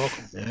 You're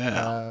welcome.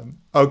 Yeah.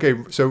 Okay,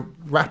 so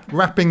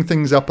wrapping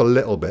things up a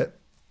little bit,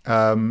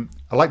 I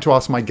like to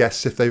ask my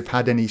guests if they've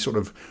had any sort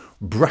of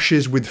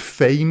brushes with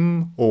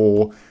fame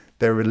or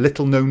there are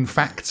little known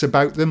facts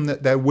about them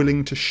that they're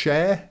willing to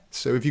share.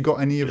 So have you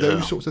got any of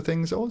those Yeah. sorts of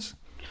things, Oz?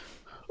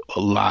 A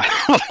lot.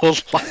 A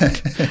lot.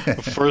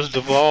 First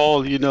of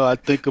all, I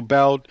think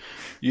about,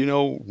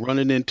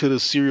 running into the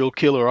serial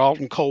killer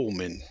Alton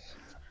Coleman.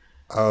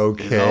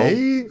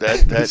 Okay, the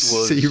That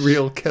was,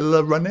 serial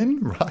killer running,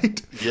 right?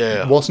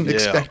 yeah, Wasn't yeah.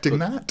 expecting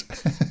that.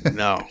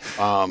 No.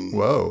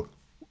 Whoa.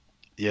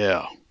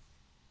 Yeah.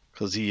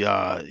 Because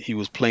he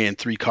was playing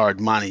three card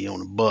money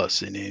on a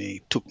bus, and then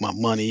he took my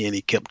money and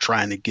he kept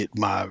trying to get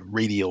my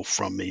radio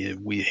from me.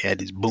 And we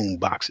had his boom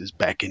boxes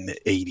back in the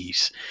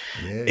 80s,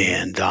 Yeah,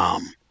 yeah.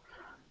 and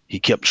he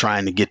kept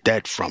trying to get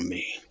that from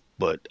me.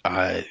 But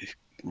I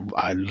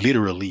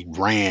literally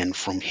ran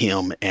from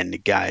him and the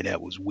guy that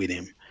was with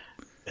him.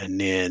 And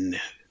then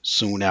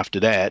soon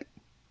after that,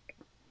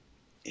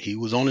 he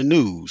was on the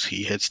news.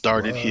 He had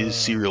started his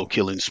serial Whoa.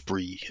 killing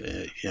spree.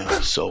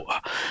 So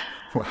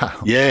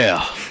Wow.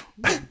 yeah,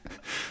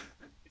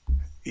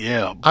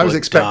 yeah. I was But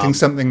expecting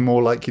something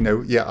more like,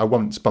 yeah, I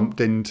once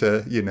bumped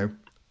into,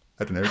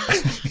 I don't know,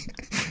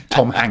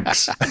 Tom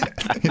Hanks,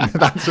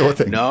 that sort of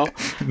thing. no,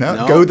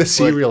 No, go no. the But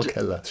serial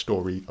killer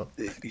story.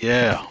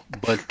 yeah,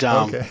 but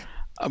Okay.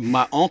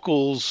 my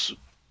uncles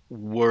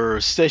were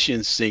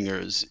session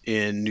singers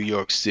in New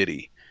York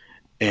City,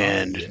 Ah,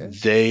 and yeah.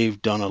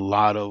 they've done a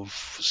lot of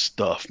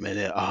stuff,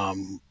 man.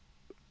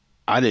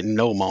 I didn't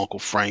know my uncle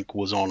Frank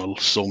was on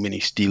so many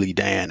Steely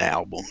Dan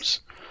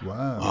albums.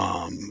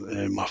 Wow.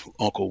 And my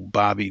uncle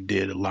Bobby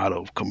did a lot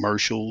of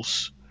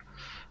commercials.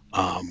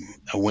 I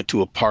went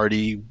to a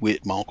party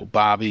with my uncle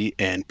Bobby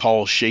and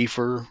Paul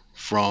Schaefer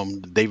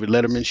from the David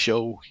Letterman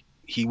show.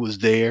 He was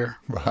there.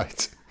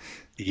 Right.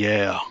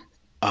 Yeah.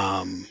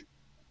 Um,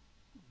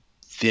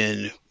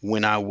 then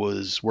when I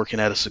was working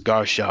at a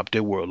cigar shop,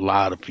 there were a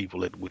lot of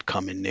people that would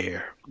come in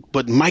there.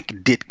 But Mike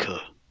Ditka,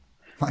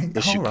 Right.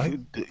 the, All right.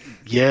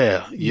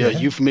 yeah, yeah, Yeah.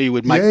 you familiar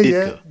with Mike Yeah,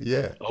 yeah, Ditka?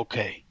 yeah.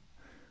 Okay,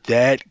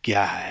 that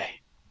guy,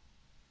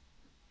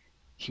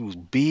 he was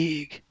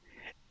big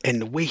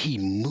and the way he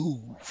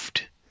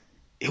moved,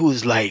 it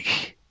was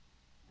like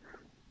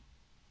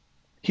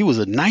he was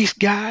a nice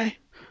guy,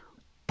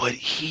 but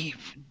he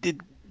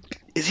did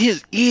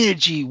his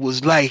energy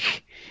was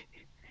like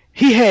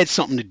he had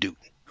something to do.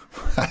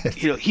 Right.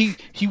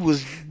 He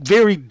was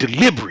very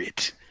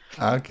deliberate.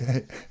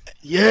 Okay.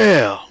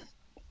 Yeah.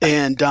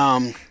 And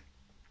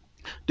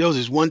there was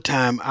this one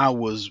time I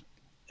was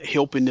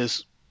helping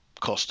this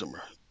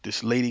customer.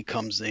 This lady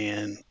comes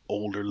in,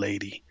 older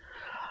lady.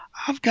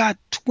 I've got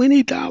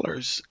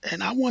 $20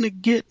 and I want to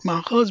get my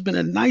husband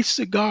a nice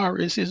cigar.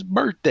 It's his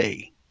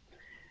birthday.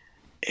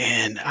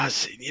 And I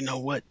said, you know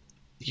what?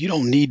 You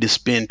don't need to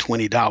spend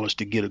 $20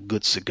 to get a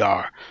good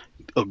cigar.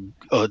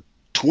 A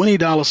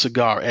 $20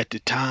 cigar at the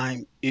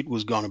time, it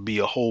was going to be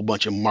a whole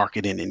bunch of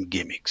marketing and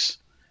gimmicks.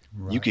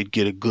 You Right. could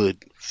get a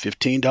good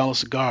 $15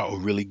 cigar or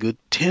really good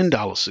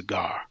 $10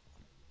 cigar.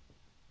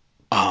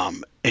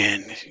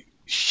 And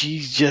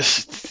she's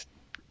just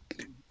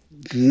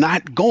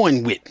not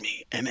going with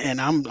me. And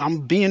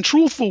I'm being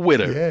truthful with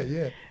her. Yeah,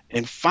 yeah.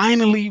 And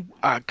finally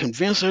I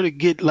convinced her to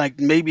get like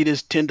maybe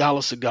this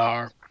 $10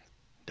 cigar.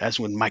 That's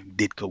when Mike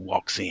Ditka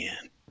walks in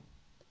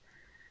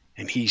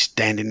and he's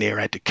standing there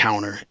at the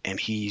counter and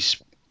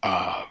he's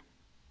uh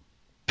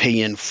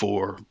paying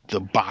for the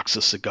box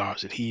of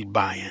cigars that he's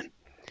buying.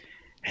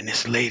 And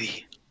this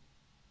lady,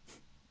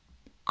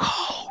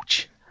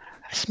 Coach,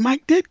 that's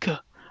Mike Ditka.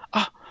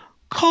 Uh,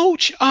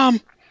 Coach,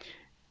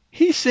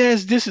 he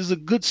says this is a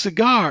good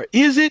cigar.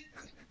 Is it?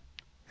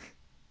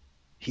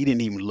 He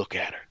didn't even look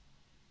at her.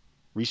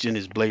 Reached in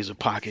his blazer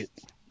pocket,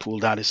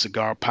 pulled out his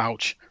cigar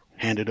pouch,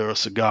 handed her a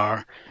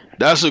cigar.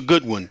 That's a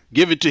good one.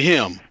 Give it to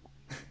him.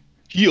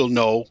 He'll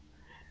know.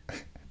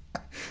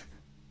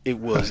 It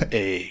was Right.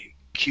 a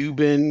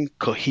Cuban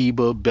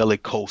Cohiba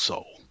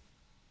Bellicoso.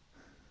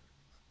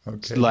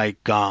 It's Okay.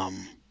 like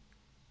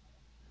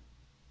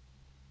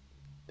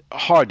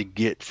hard to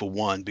get for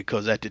one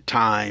because at the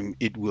time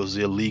it was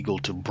illegal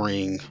to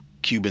bring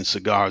Cuban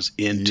cigars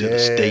into the Yeah,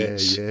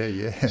 states. yeah,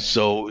 yeah.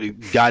 So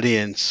it got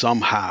in So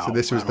somehow.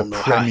 this I was the don't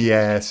know how.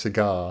 premier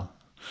cigar.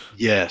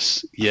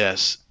 Yes,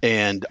 yes.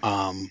 And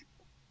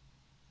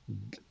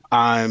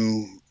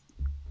I'm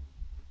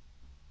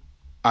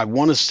I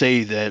want to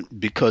say that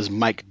because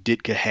Mike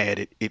Ditka had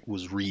it, it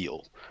was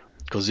real.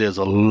 Because there's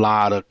a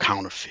lot of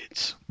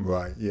counterfeits.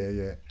 Right. Yeah,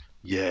 yeah.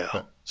 Yeah.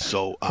 But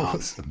So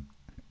awesome.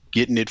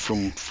 getting it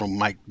from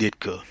Mike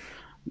Ditka,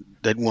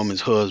 that woman's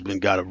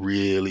husband got a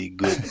really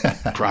good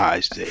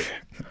prize there.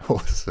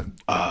 Awesome.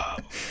 Uh,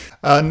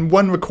 And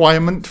one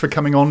requirement for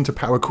coming on to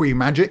Power Query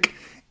Magic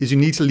is you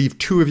need to leave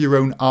two of your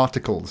own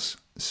articles.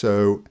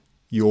 So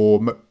or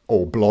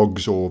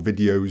blogs or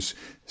videos.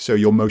 So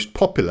your most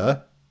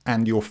popular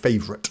and your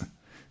favorite.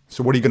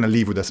 So what are you going to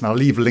leave with us? And I'll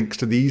leave links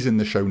to these in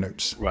the show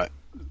notes. right.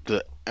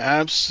 The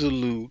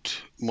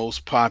absolute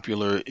most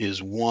popular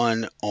is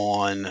one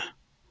on.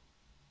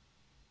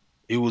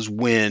 It was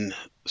when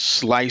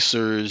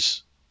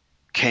slicers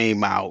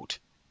came out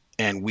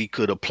and we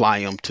could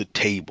apply them to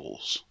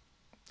tables.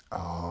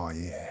 Oh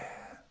yeah,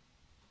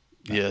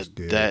 that Yeah, was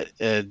good.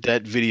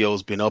 that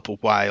video's been up a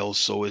while,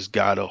 so it's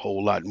got a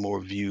whole lot more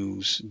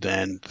views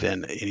than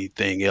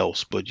anything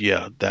else. But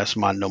yeah, that's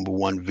my number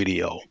one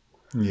video.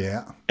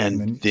 Yeah.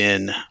 And And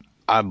then then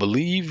I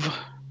believe,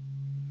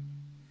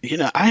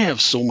 I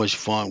have so much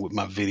fun with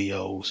my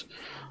videos,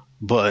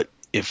 but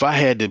if I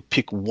had to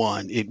pick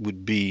one, it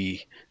would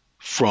be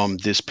from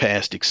this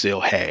past Excel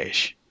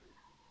hash,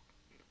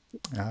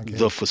 the okay.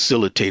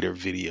 facilitator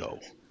video.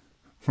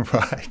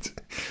 Right.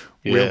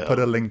 We'll Yeah, put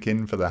a link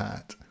in for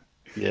that.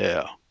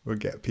 yeah. We'll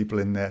get people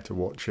in there to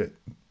watch it.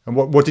 And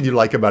what did you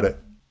like about it?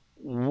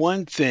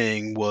 One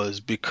thing was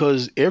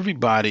because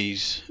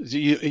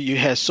you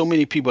had so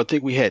many people. I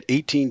think we had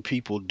 18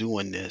 people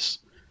doing this,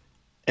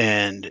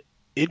 and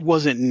it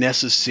wasn't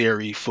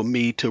necessary for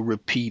me to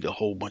repeat a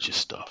whole bunch of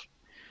stuff.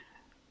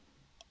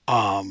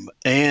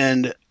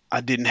 And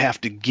I didn't have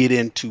to get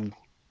into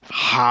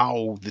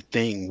how the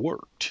thing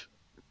worked.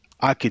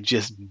 I could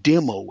just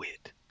demo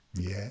it.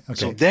 Yeah.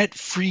 So Okay. that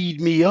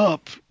freed me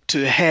up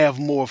to have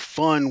more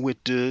fun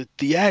with the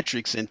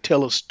theatrics and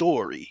tell a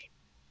story.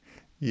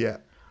 Yeah.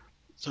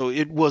 So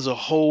it was a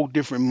whole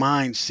different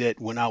mindset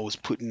when I was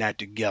putting that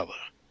together.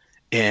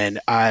 And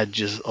I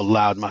just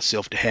allowed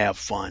myself to have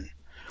fun.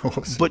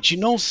 Awesome. But you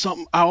know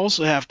something, I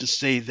also have to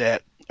say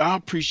that I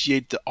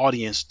appreciate the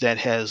audience that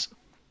has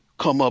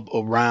come up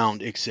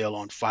around Excel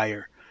on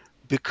Fire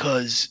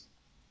because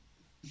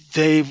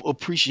they've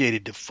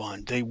appreciated the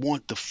fun. They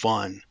want the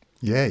fun.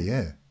 Yeah.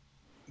 Yeah.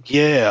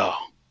 Yeah.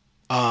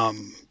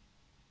 Um,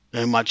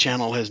 and my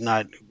channel has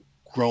not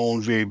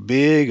grown very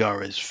big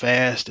or as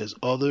fast as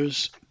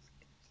others,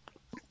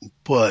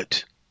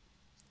 but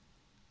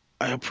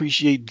I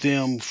appreciate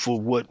them for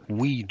what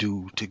we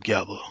do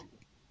together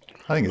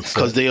I think it's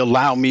because they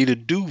allow me to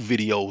do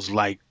videos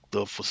like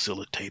the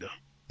facilitator.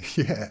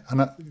 yeah.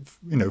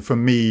 And for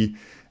me,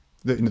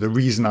 the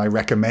reason I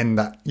recommend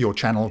that your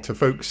channel to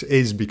folks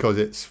is because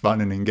it's fun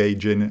and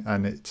engaging,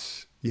 and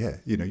it's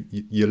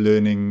you're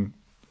learning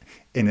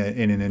in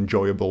an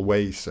enjoyable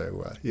way.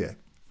 So yeah,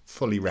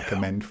 fully Yeah.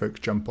 recommend folks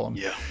jump on.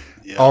 Yeah.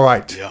 Yeah. All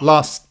right, Yeah.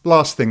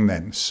 last thing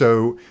then.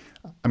 So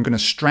I'm going to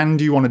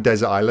strand you on a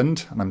desert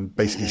island, and I'm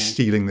basically Hmm.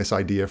 stealing this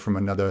idea from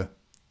another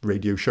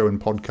radio show and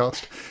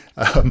podcast.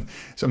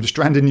 So I'm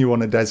stranding you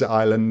on a desert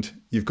island.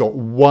 You've got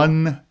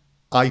one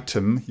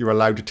item you're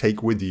allowed to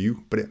take with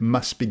you, but it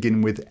must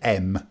begin with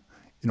M,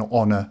 in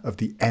honor of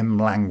the M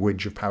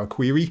language of Power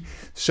Query.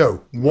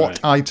 So what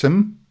Right.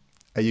 item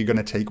are you going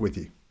to take with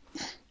you?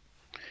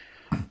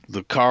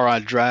 The car I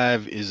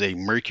drive is a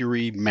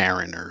Mercury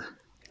Mariner.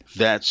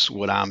 That's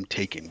what I'm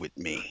taking with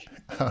me.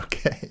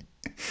 Okay.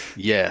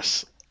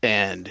 Yes.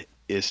 And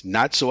it's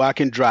not so I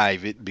can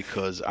drive it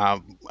because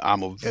I'm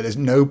a Yeah, there's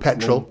no will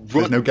petrol. There's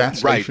run no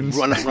gas right, stations.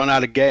 run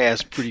out of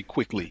gas pretty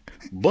quickly.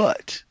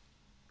 But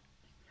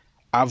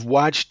I've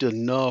watched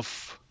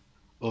enough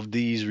of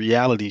these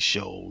reality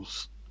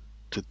shows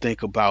to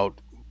think about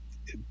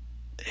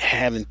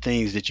having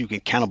things that you can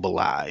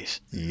cannibalize.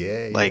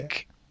 Yeah, yeah.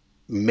 Like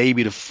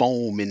maybe the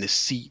foam in the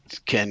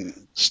seat can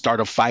start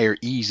a fire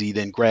easy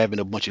than grabbing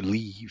a bunch of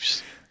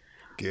leaves.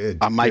 Good,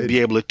 I might be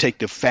good. able to take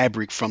the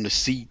fabric from the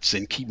seats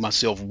and keep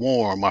myself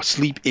warm or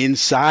sleep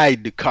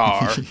inside the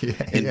car Yeah,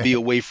 and be yeah,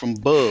 away from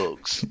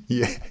bugs.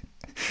 yeah.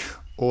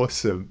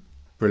 Awesome.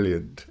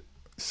 Brilliant.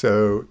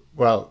 So,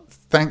 well,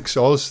 thanks,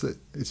 Oz.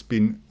 It's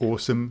been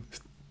awesome.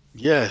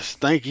 Yes,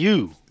 thank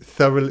you.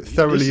 Thoroughly, This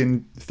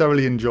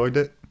thoroughly enjoyed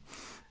it.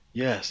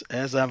 Yes,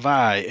 as have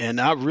I, and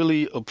I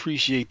really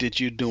appreciate that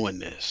you're doing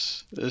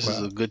this. This is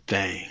a Well, good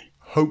thing.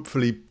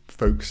 hopefully,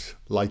 folks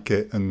like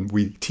it, and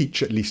we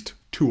teach at least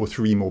two or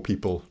three more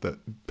people that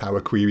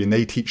Power Query, and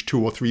they teach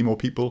two or three more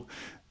people,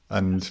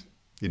 and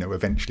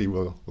eventually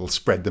we'll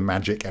spread the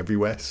magic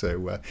everywhere.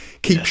 So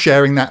keep Yes,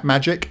 sharing that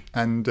magic,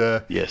 and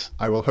yes.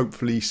 I will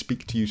hopefully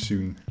speak to you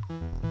soon.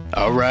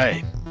 All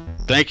right.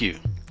 Thank you.